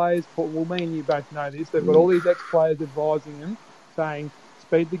ex-players, well, me and you both know this, they've got all these ex-players advising them, saying,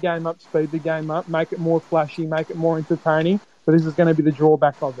 speed the game up, make it more flashy, make it more entertaining, but this is going to be the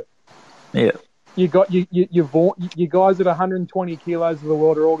drawback of it. Yeah. You guys at 120 kilos of the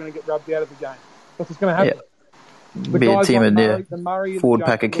world are all going to get rubbed out of the game. That's what's going to happen. The be a team like in Murray, forward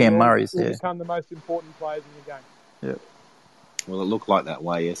pack of Cam Murray's will become the most important players in the game. Yeah. Well, it looked like that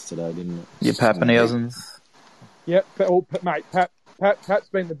way yesterday, didn't it? Your Pappenhausens. Yep. Mate, Pat's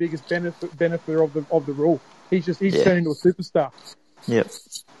been the biggest benefiter of the rule. He's turned into a superstar. Yep.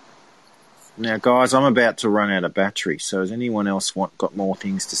 Now, guys, I'm about to run out of battery, so has anyone else got more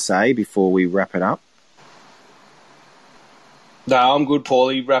things to say before we wrap it up? No, I'm good,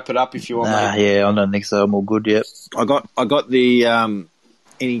 Paulie. Wrap it up if you want, mate. Yeah, I don't think so. I'm all good, yep. I got the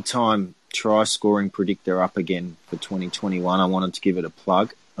anytime try scoring predictor up again for 2021. I wanted to give it a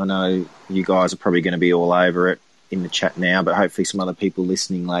plug. I know you guys are probably going to be all over it in the chat now, but hopefully some other people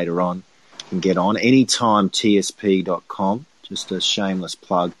listening later on can get on. AnytimeTSP.com, just a shameless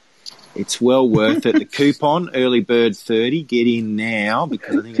plug. It's well worth it. The coupon, early bird 30, get in now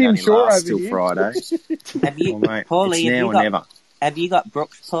because I think it only lasts till Friday. Have you, mate, Paulie, it's now or never. Have you got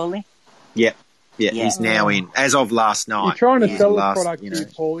Brooks, Paulie? Yep. Yeah, he's now in, as of last night. You're trying to sell the product here,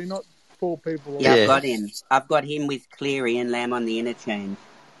 Paulie, not fool people. Yeah, I've got him. I've got him with Cleary and Lamb on the interchange.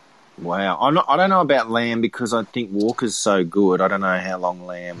 Wow. I don't know about Lamb because I think Walker's so good. I don't know how long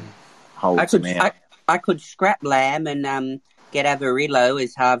Lamb holds him out. I could scrap Lamb and get Avarillo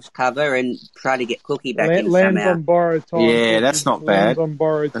as halves cover and try to get Cookie back in Lamb's somehow. On borrowed time. Yeah, that's not bad. On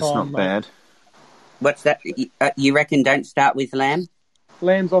borrowed that's time, not bad. What's that? You reckon don't start with Lamb?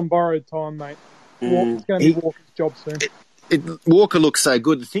 Lamb's on borrowed time, mate. It's going to be Walker's job soon. Walker looks so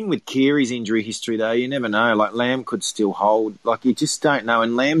good. The thing with Keary's injury history, though, you never know. Like, Lamb could still hold. Like, you just don't know.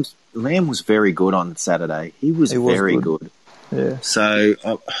 And Lamb was very good on Saturday. He was very good. Yeah. So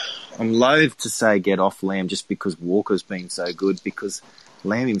I'm loath to say get off Lamb just because Walker's been so good because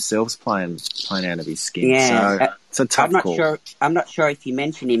Lamb himself's playing out of his skin. Yeah. So it's a tough call. I'm not sure if you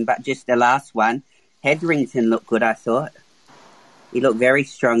mentioned him, but just the last one, Hetherington looked good, I thought. He looked very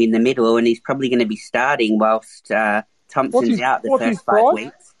strong in the middle, and he's probably going to be starting whilst Thompson's out the first 5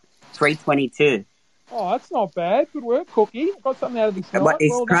 weeks. 322. Oh, that's not bad. Good work, Cookie. Got something out of this night. But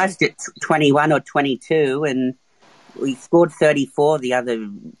he's priced at 21 or 22, and he scored 34 the other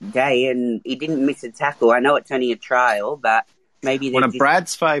day, and he didn't miss a tackle. I know it's only a trial, but Maybe One they're of just,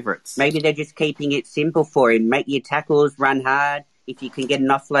 Brad's favourites. maybe they're just keeping it simple for him. Make your tackles, run hard. If you can get an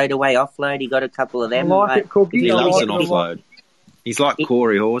offload away, offload. He got a couple of I them. like it, Cookie. He You're I gonna loves like an it a lot. offload. He's like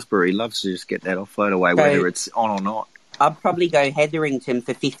Corey Horsburgh. He loves to just get that offload away, So- whether it's on or not. I'd probably go Hetherington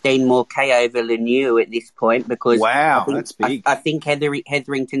for 15 more K over Lemieux at this point because Wow, I think, that's big. I think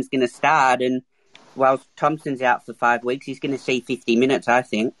Hetherington's going to start, and while Thompson's out for 5 weeks, he's going to see 50 minutes, I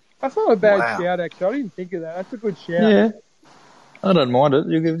think. That's not a bad Wow. shout, actually. I didn't think of that. That's a good shout. Yeah. I don't mind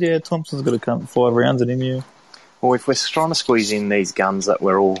it. Thompson's got to come 5 rounds at him, yeah. Well, if we're trying to squeeze in these guns that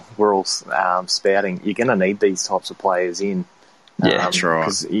we're all spouting, you're going to need these types of players in. Yeah, that's right.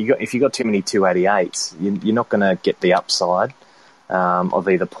 Because if you got too many 288s, you're not going to get the upside of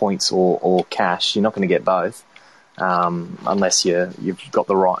either points or cash. You're not going to get both unless you've got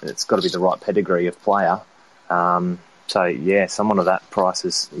the right. It's got to be the right pedigree of player. So yeah, someone of that price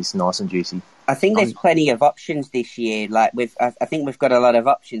is nice and juicy. I think there's plenty of options this year. Like I think we've got a lot of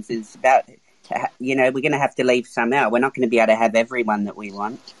options. It's about, we're going to have to leave some out. We're not going to be able to have everyone that we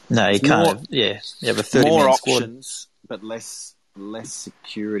want. No, you It's can't. more- You have a 30-man More squad. options, but less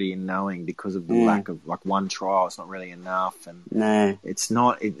security in knowing because of the lack of one trial. It's not really enough, and No. it's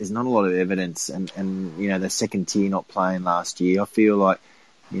not. There's not a lot of evidence, and the second tier not playing last year. I feel like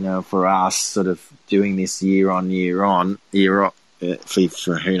for us, sort of doing this year on,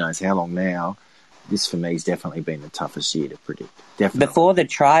 for who knows how long now. This for me has definitely been the toughest year to predict. Definitely. Before the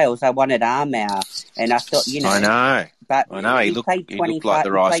trials, I wanted Armour, and I thought, I know. but I know. He looked played like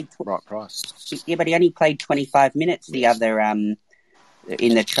the right he played price. Yeah, but he only played 25 minutes the other in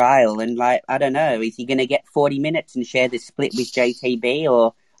the trial, and I don't know, is he going to get 40 minutes and share the split with JTB,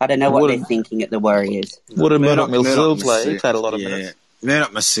 or I don't know what they're thinking at the Warriors. What did Murdoch Milsil play? Massila- He played a lot of minutes.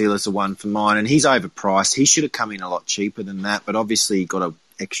 Murdoch Masila's the one for mine, and he's overpriced. He should have come in a lot cheaper than that, but obviously he got a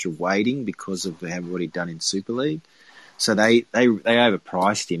extra weighting because of what he'd done in Super League. So they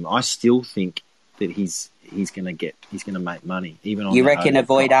overpriced him. I still think that he's going to make money even on. You that reckon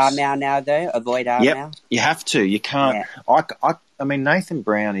avoid overprice. Armour now though? Avoid Armour? Yep, you have to. You can't. I mean, Nathan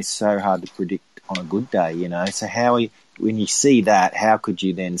Brown is so hard to predict on a good day, So when you see that, how could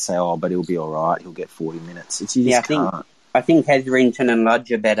you then say, oh, but he'll be all right. He'll get 40 minutes. You just can't. I think Hetherington and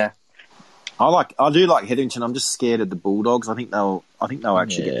Lodge are better. I do like Hetherington. I'm just scared of the Bulldogs. I think they'll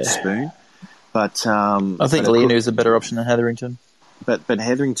actually get the spoon. But I think Leonu's a better option than Hetherington. But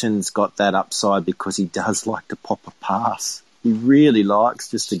Hetherington's got that upside because he does like to pop a pass. He really likes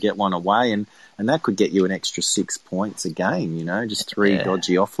just to get one away, and that could get you an extra 6 points a game. Just 3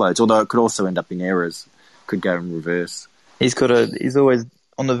 dodgy offloads. Although it could also end up in errors. Could go in reverse. He's always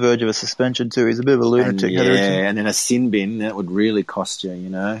on the verge of a suspension too. He's a bit of a lunatic. And then a sin bin that would really cost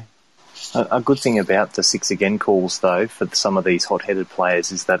you. A good thing about the 6 again calls, though, for some of these hot-headed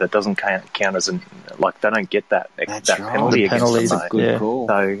players is that it doesn't count as they don't get that penalty against them. That's a good call.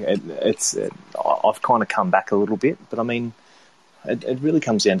 So I've kind of come back a little bit, but I mean, it really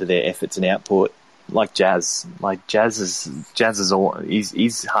comes down to their efforts and output. Like Jazz is all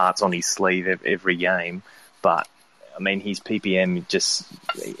his heart's on his sleeve every game, but I mean his PPM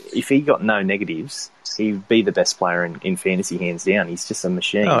if he got no negatives, he'd be the best player in fantasy hands down. He's just a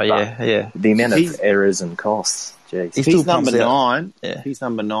machine. Oh yeah. The amount of errors and costs. Jeez. If he's number 9, Yeah.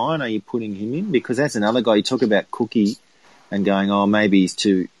 are you putting him in? Because that's another guy. You talk about Cookie and going, oh, maybe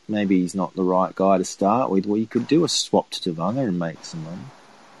he's not the right guy to start with. Well, you could do a swap to Tavanga and make some money.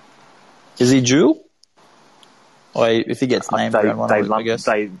 Is he dual? Or if he gets named round one, I guess.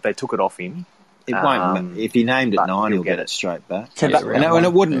 They took it off him. It won't. If he named it but 9, he'll he'll get get it straight back. Yeah, And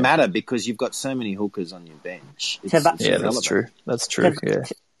it wouldn't matter because you've got so many hookers on your bench. It's Yeah, irrelevant. that's true. Yeah.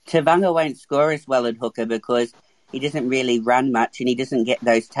 Tavanga won't score as well at hooker because he doesn't really run much and he doesn't get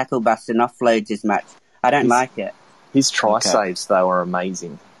those tackle busts and offloads as much. I don't like it. His try saves, though, are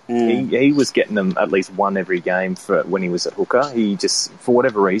amazing. He was getting them at least one every game for when he was at hooker. He just, for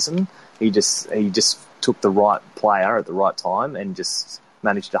whatever reason, he just took the right player at the right time and just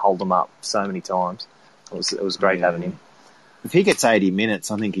managed to hold them up so many times. It was great having him. If he gets 80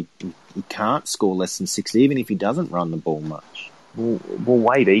 minutes, I think he can't score less than 60, even if he doesn't run the ball much. Well,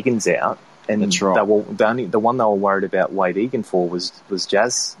 Wade Egan's out, and That's right. the one they were worried about Wade Egan for was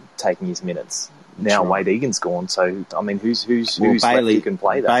Jazz taking his minutes. Now Wade Egan's gone, so I mean, who's left who can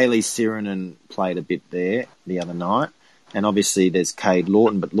play that? Bailey Sirenen played a bit there the other night, and obviously there's Cade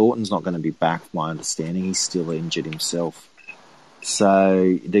Lawton, but Lawton's not going to be back, from my understanding. He's still injured himself.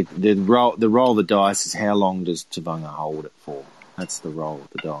 So the roll of the dice is how long does Tavanga hold it for? That's the roll of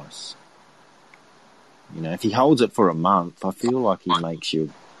the dice. If he holds it for a month, I feel like he makes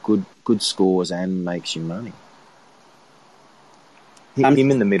you good scores and makes you money.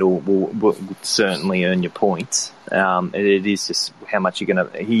 him in the middle will certainly earn your points. It is just how much you're going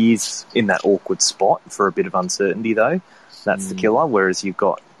to... He is in that awkward spot for a bit of uncertainty, though. That's the killer, whereas you've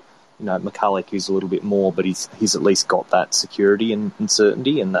got, McCulloch, who's a little bit more, but he's at least got that security and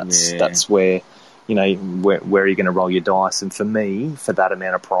certainty, and that's where, where are you going to roll your dice? And for me, for that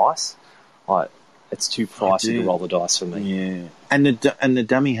amount of price, it's too pricey to roll the dice for me. Yeah, and the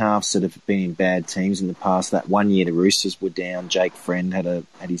dummy halves that have been in bad teams in the past. That 1 year the Roosters were down. Jake Friend had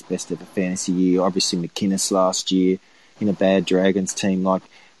his best ever fantasy year. Obviously McInnes last year in a bad Dragons team. Like,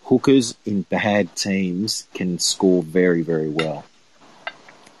 hookers in bad teams can score very, very well.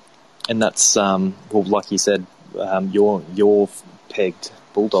 And that's like you said, you're pegged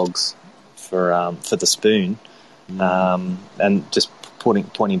Bulldogs for the spoon, and just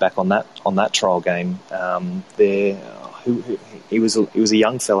pointing back on that trial game, he was a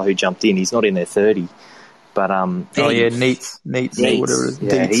young fella who jumped in. He's not in their 30, but Neats, whatever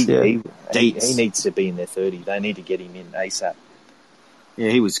it is. He needs to be in their 30. They need to get him in ASAP. Yeah,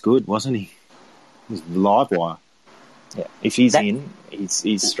 he was good, wasn't he? He was live wire. Yeah, if he's in,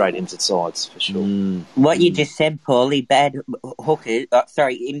 he's straight into sides for sure. What you just said, Paulie, bad hookers.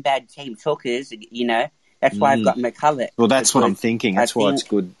 In bad teams, hookers. That's why I've got McCulloch. Well, that's what I'm thinking. That's why it's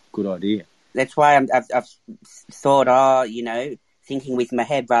good idea. That's why I've thought, thinking with my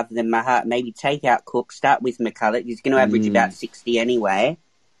head rather than my heart. Maybe take out Cook, start with McCulloch. He's going to average about 60 anyway,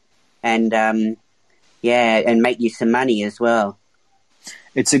 and and make you some money as well.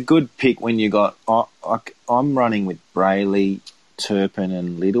 It's a good pick when you got... I'm running with Brayley, Turpin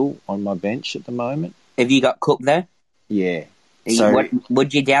and Little on my bench at the moment. Have you got Cook, though? Yeah.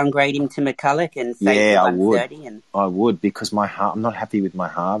 Would you downgrade him to McCulloch and say I would. I would, because I'm not happy with my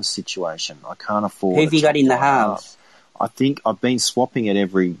halves situation. I can't afford... Who have you got in the halves? I think I've been swapping it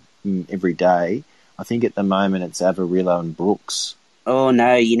every day. I think at the moment it's Avarillo and Brooks. Oh,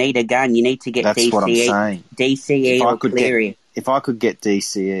 no, you need a gun. You need to get DCE. That's what I'm saying. DCE or Cleary. If I could get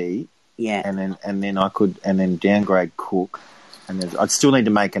DCE, and then downgrade Cook, and then I'd still need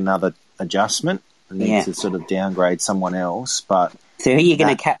to make another adjustment. I need to sort of downgrade someone else. But so who are you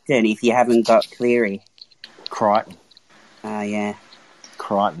going to captain if you haven't got Cleary? Crichton. Oh yeah,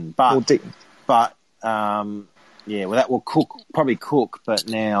 Crichton. But that will probably Cook. But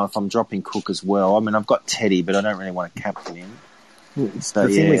now if I'm dropping Cook as well, I mean I've got Teddy, but I don't really want to captain him. So,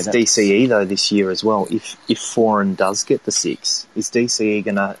 the thing with DCE though this year as well, if Foran does get the 6, is DCE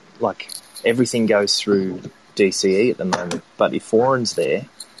gonna everything goes through DCE at the moment? But if Foran's there,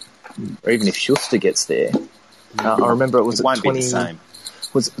 or even if Schuster gets there, I remember it was 2019.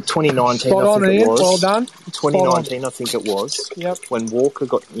 Spot on, I think it was. Well done. 2019, I think it was. Yep. When Walker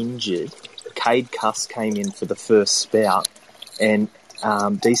got injured, Cade Cuss came in for the first spout, and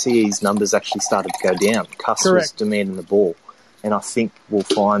DCE's numbers actually started to go down. Cuss was demanding the ball. And I think we'll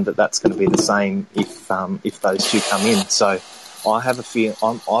find that that's going to be the same if those two come in. So I have a fear.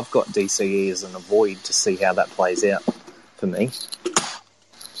 I've got DCE as an avoid to see how that plays out for me.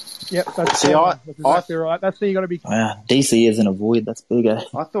 Yep, that's exactly right. That's where you got to be. DC as an avoid. That's bigger.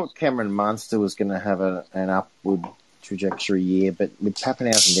 I thought Cameron Munster was going to have an upward trajectory year, but with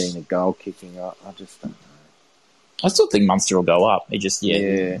Pappenhausen getting the goal kicking, I just don't know. I still think Munster will go up. He just,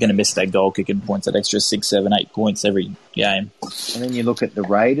 going to miss that goal kicking points, that extra 6, 7, 8 points every game. And then you look at the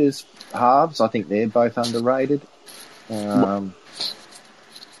Raiders halves. I think they're both underrated. I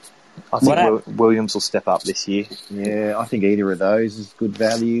think Williams will step up this year. Yeah, I think either of those is good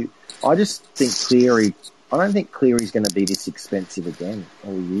value. I just think Cleary... I don't think Cleary's going to be this expensive again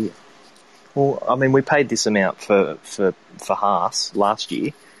all year. Well, I mean, we paid this amount for Haas last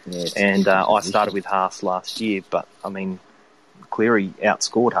year. Yeah, and I started with Haas last year, but I mean, Cleary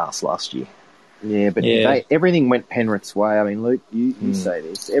outscored Haas last year. Yeah, but everything went Penrith's way. I mean, Luke, you say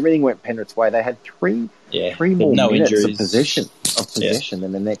this. Everything went Penrith's way. They had three more minutes of possession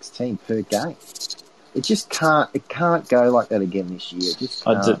than the next team per game. It just can't. It can't go like that again this year. It just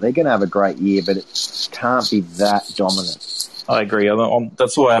can't. They're going to have a great year, but it can't be that dominant. I agree.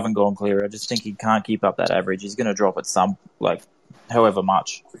 That's why I haven't gone Cleary. I just think he can't keep up that average. He's going to drop at however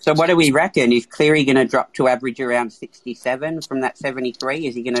much. So what do we reckon? Is Cleary going to drop to average around 67 from that 73?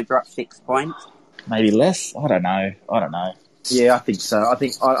 Is he going to drop 6 points? Maybe less? I don't know. Yeah, I think so. I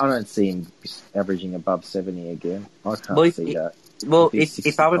don't see him averaging above 70 again. I can't see that. Well,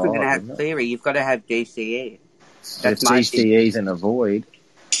 if I was going to have Cleary, you've got to have DCE. That's my DCE's an avoid.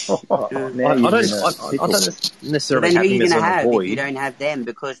 I don't necessarily have him as an avoid. If you don't have them,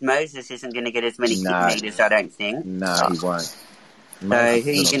 because Moses isn't going to get as many kick meters, I don't think. No, he won't. So who are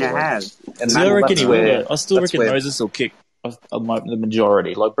you going to have? I still reckon Moses will kick the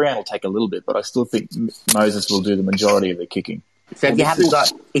majority. Like Brown will take a little bit, but I still think Moses will do the majority of the kicking. So if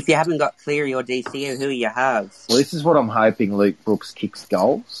you haven't got Cleary or DC, who are your halves? Well, this is what I'm hoping. Luke Brooks kicks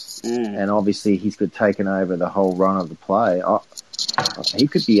goals, and obviously he's good taken over the whole run of the play. He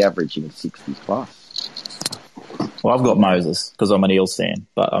could be averaging 60 plus. Well, I've got Moses because I'm an Eels fan,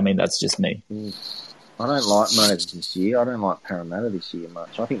 but I mean that's just me. I don't like Moses this year. I don't like Parramatta this year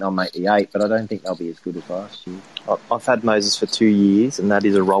much. I think they'll make the 8, but I don't think they'll be as good as last year. I've had Moses for 2 years, and that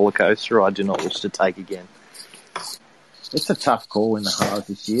is a roller coaster I do not wish to take again. It's a tough call in the halves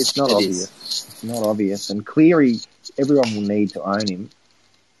this year. It's not obvious. It's not obvious. And Cleary, everyone will need to own him,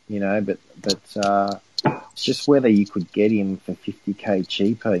 you know, but it's just whether you could get him for 50k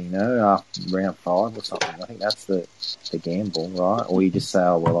cheaper, you know, after round 5 or something. I think that's the gamble, right? Or you just say,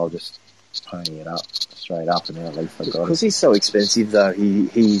 oh, well, I'll just pony it up straight up and then at least I got it. Because he's so expensive, though,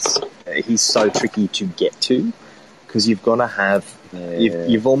 he's so tricky to get to because you've got to have...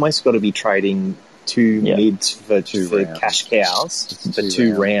 You've almost got to be trading... two mids for cash cows for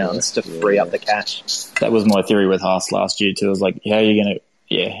 2 rounds to free up the cash. That was my theory with Haas last year too. I was like,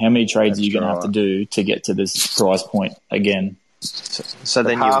 how many trades are you going to have to do to get to this price point again? So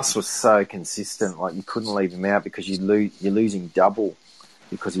then Haas was so consistent, like you couldn't leave him out because you're losing double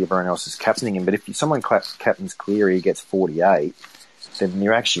because everyone else is captaining him. But if someone captains Cleary, he gets 48, then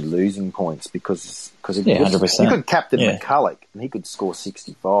you're actually losing points because 100%. You could captain McCulloch and he could score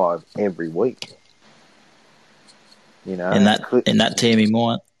 65 every week. You know, in that team he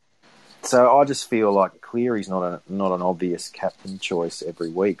might. So I just feel like Cleary's not an obvious captain choice every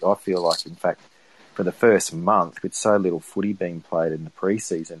week. I feel like, in fact, for the first month, with so little footy being played in the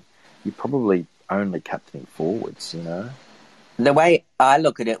pre-season, you're probably only captaining forwards, you know? The way I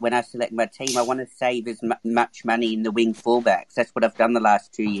look at it when I select my team, I want to save as much money in the wing fullbacks. That's what I've done the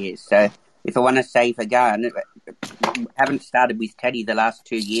last 2 years. So if I want to save a gun, I haven't started with Teddy the last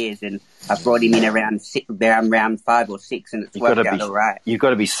 2 years, and I've brought him in around round 5 or 6, and it's worked out all right. You've got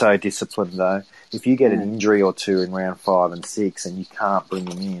to be so disciplined, though. If you get an injury or two in round 5 and 6 and you can't bring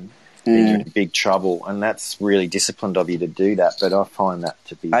him in, then you're in big trouble, and that's really disciplined of you to do that, but I find that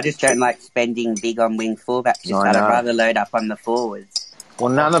to be... I just don't like spending big on wing fullbacks. I'd rather load up on the forwards. Well,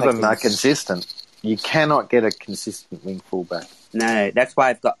 none of them are consistent. You cannot get a consistent wing fullback. No, that's why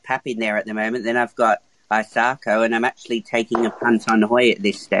I've got Pap in there at the moment. Then I've got Isako, and I'm actually taking a punt on Hoy at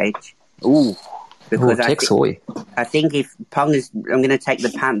this stage. Ooh. Because Hoy. I think if I'm going to take the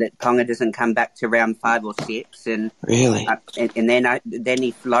punt that Ponga doesn't come back to round 5 or 6. And really? And then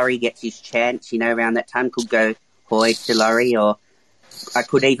if Laurie gets his chance, you know, around that time, could go Hoy to Laurie, or I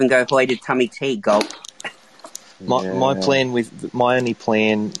could even go Hoy to Tommy T. Gulp. My only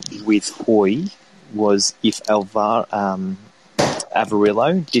plan with Hoy was if Avarillo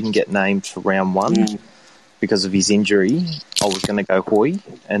didn't get named for round 1 because of his injury, I was going to go Hoy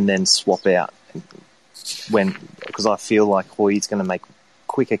and then swap out because I feel like Hoy's going to make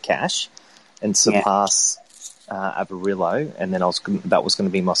quicker cash and surpass Avarillo, and then that was going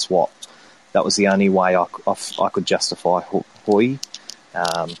to be my swap. That was the only way I could justify Hoy.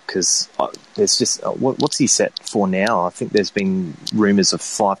 Because there's just what's he set for now? I think there's been rumours of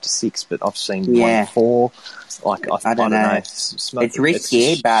 5 to 6, but I've seen 1 to 4. Like I don't know. It's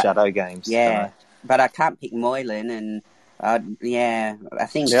risky, but shadow games. Yeah, but I can't pick Moylan, and I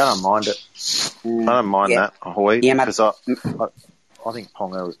think I don't mind it. I don't mind that Hoy because I think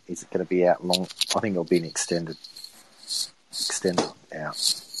Ponga is going to be out long. I think it'll be an extended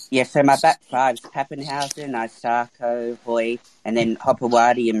out. Yeah, so my back 5's Pappenhausen, Isako, Hoy, and then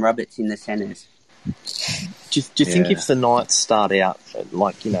Hopewadi and Roberts in the centres. Do you think if the Knights start out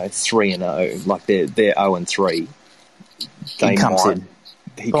like 3-0, like they're 0-3, he comes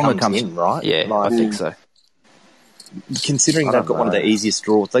in, right? Yeah, I think so. Considering they've got one of the easiest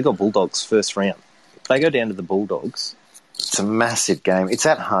draws, they got Bulldogs first round. If they go down to the Bulldogs, it's a massive game. It's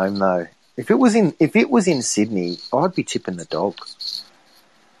at home though. If it was in Sydney, I'd be tipping the Dogs.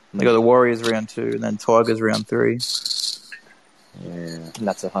 They got the Warriors round 2 and then Tigers round 3. Yeah. And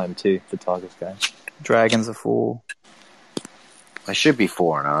that's at home too, the Tigers game. Dragons are 4. They should be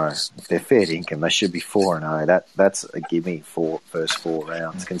 4-0. If they're fair dinkum, they should be 4-0. That's a gimme for first 4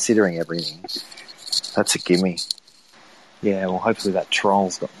 rounds. Considering everything, that's a gimme. Yeah, well, hopefully that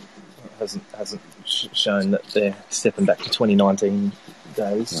trial's hasn't shown that they're stepping back to 2019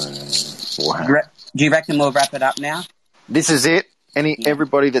 days. Wow. Do you reckon we'll wrap it up now? This is it.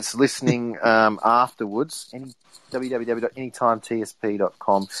 Everybody that's listening afterwards,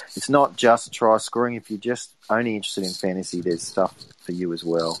 www.anytimetsp.com. It's not just try scoring. If you're just only interested in fantasy, there's stuff for you as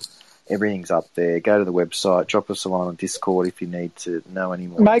well. Everything's up there. Go to the website. Drop us a line on Discord if you need to know any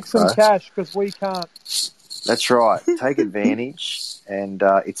more. Make some cash because we can't. That's right. Take advantage, and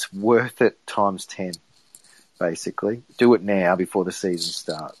it's worth it times 10. basically. Do it now before the season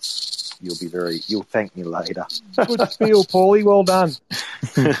starts. You'll thank me later. Good spiel, Paulie. Well done.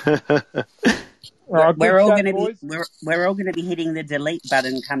 All right, We're good all chat, going to boys. be we're all going to be hitting the delete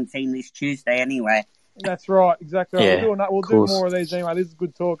button come team this Tuesday anyway. That's right, exactly. Right. Yeah, We'll of do course. more of these anyway. This is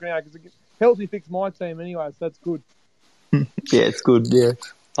good talk now because it helps me fix my team anyway, so that's good. Yeah, it's good. Yeah.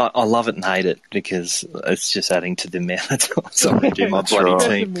 I love it and hate it because it's just adding to the amount of times I redo my bloody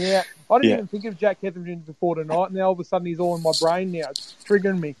Stressing team. me out. I didn't Yeah. even think of Jack Hetherington before tonight, and now all of a sudden he's all in my brain now. It's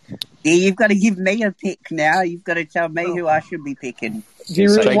triggering me. Yeah, you've got to give me a pick now. You've got to tell me who I should be picking. Do you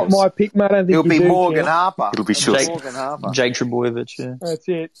really Jake- want my pick, mate? I don't think It'll you be do, Morgan Champ. Harper. It'll be sure. Morgan Harper. Jake Trebojevic, yeah. That's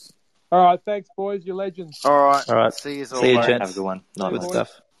it. All right, thanks, boys. You're legends. All right. All right. See you all. See you, mate. gents. Have a good one. Night, Good mate.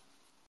 stuff.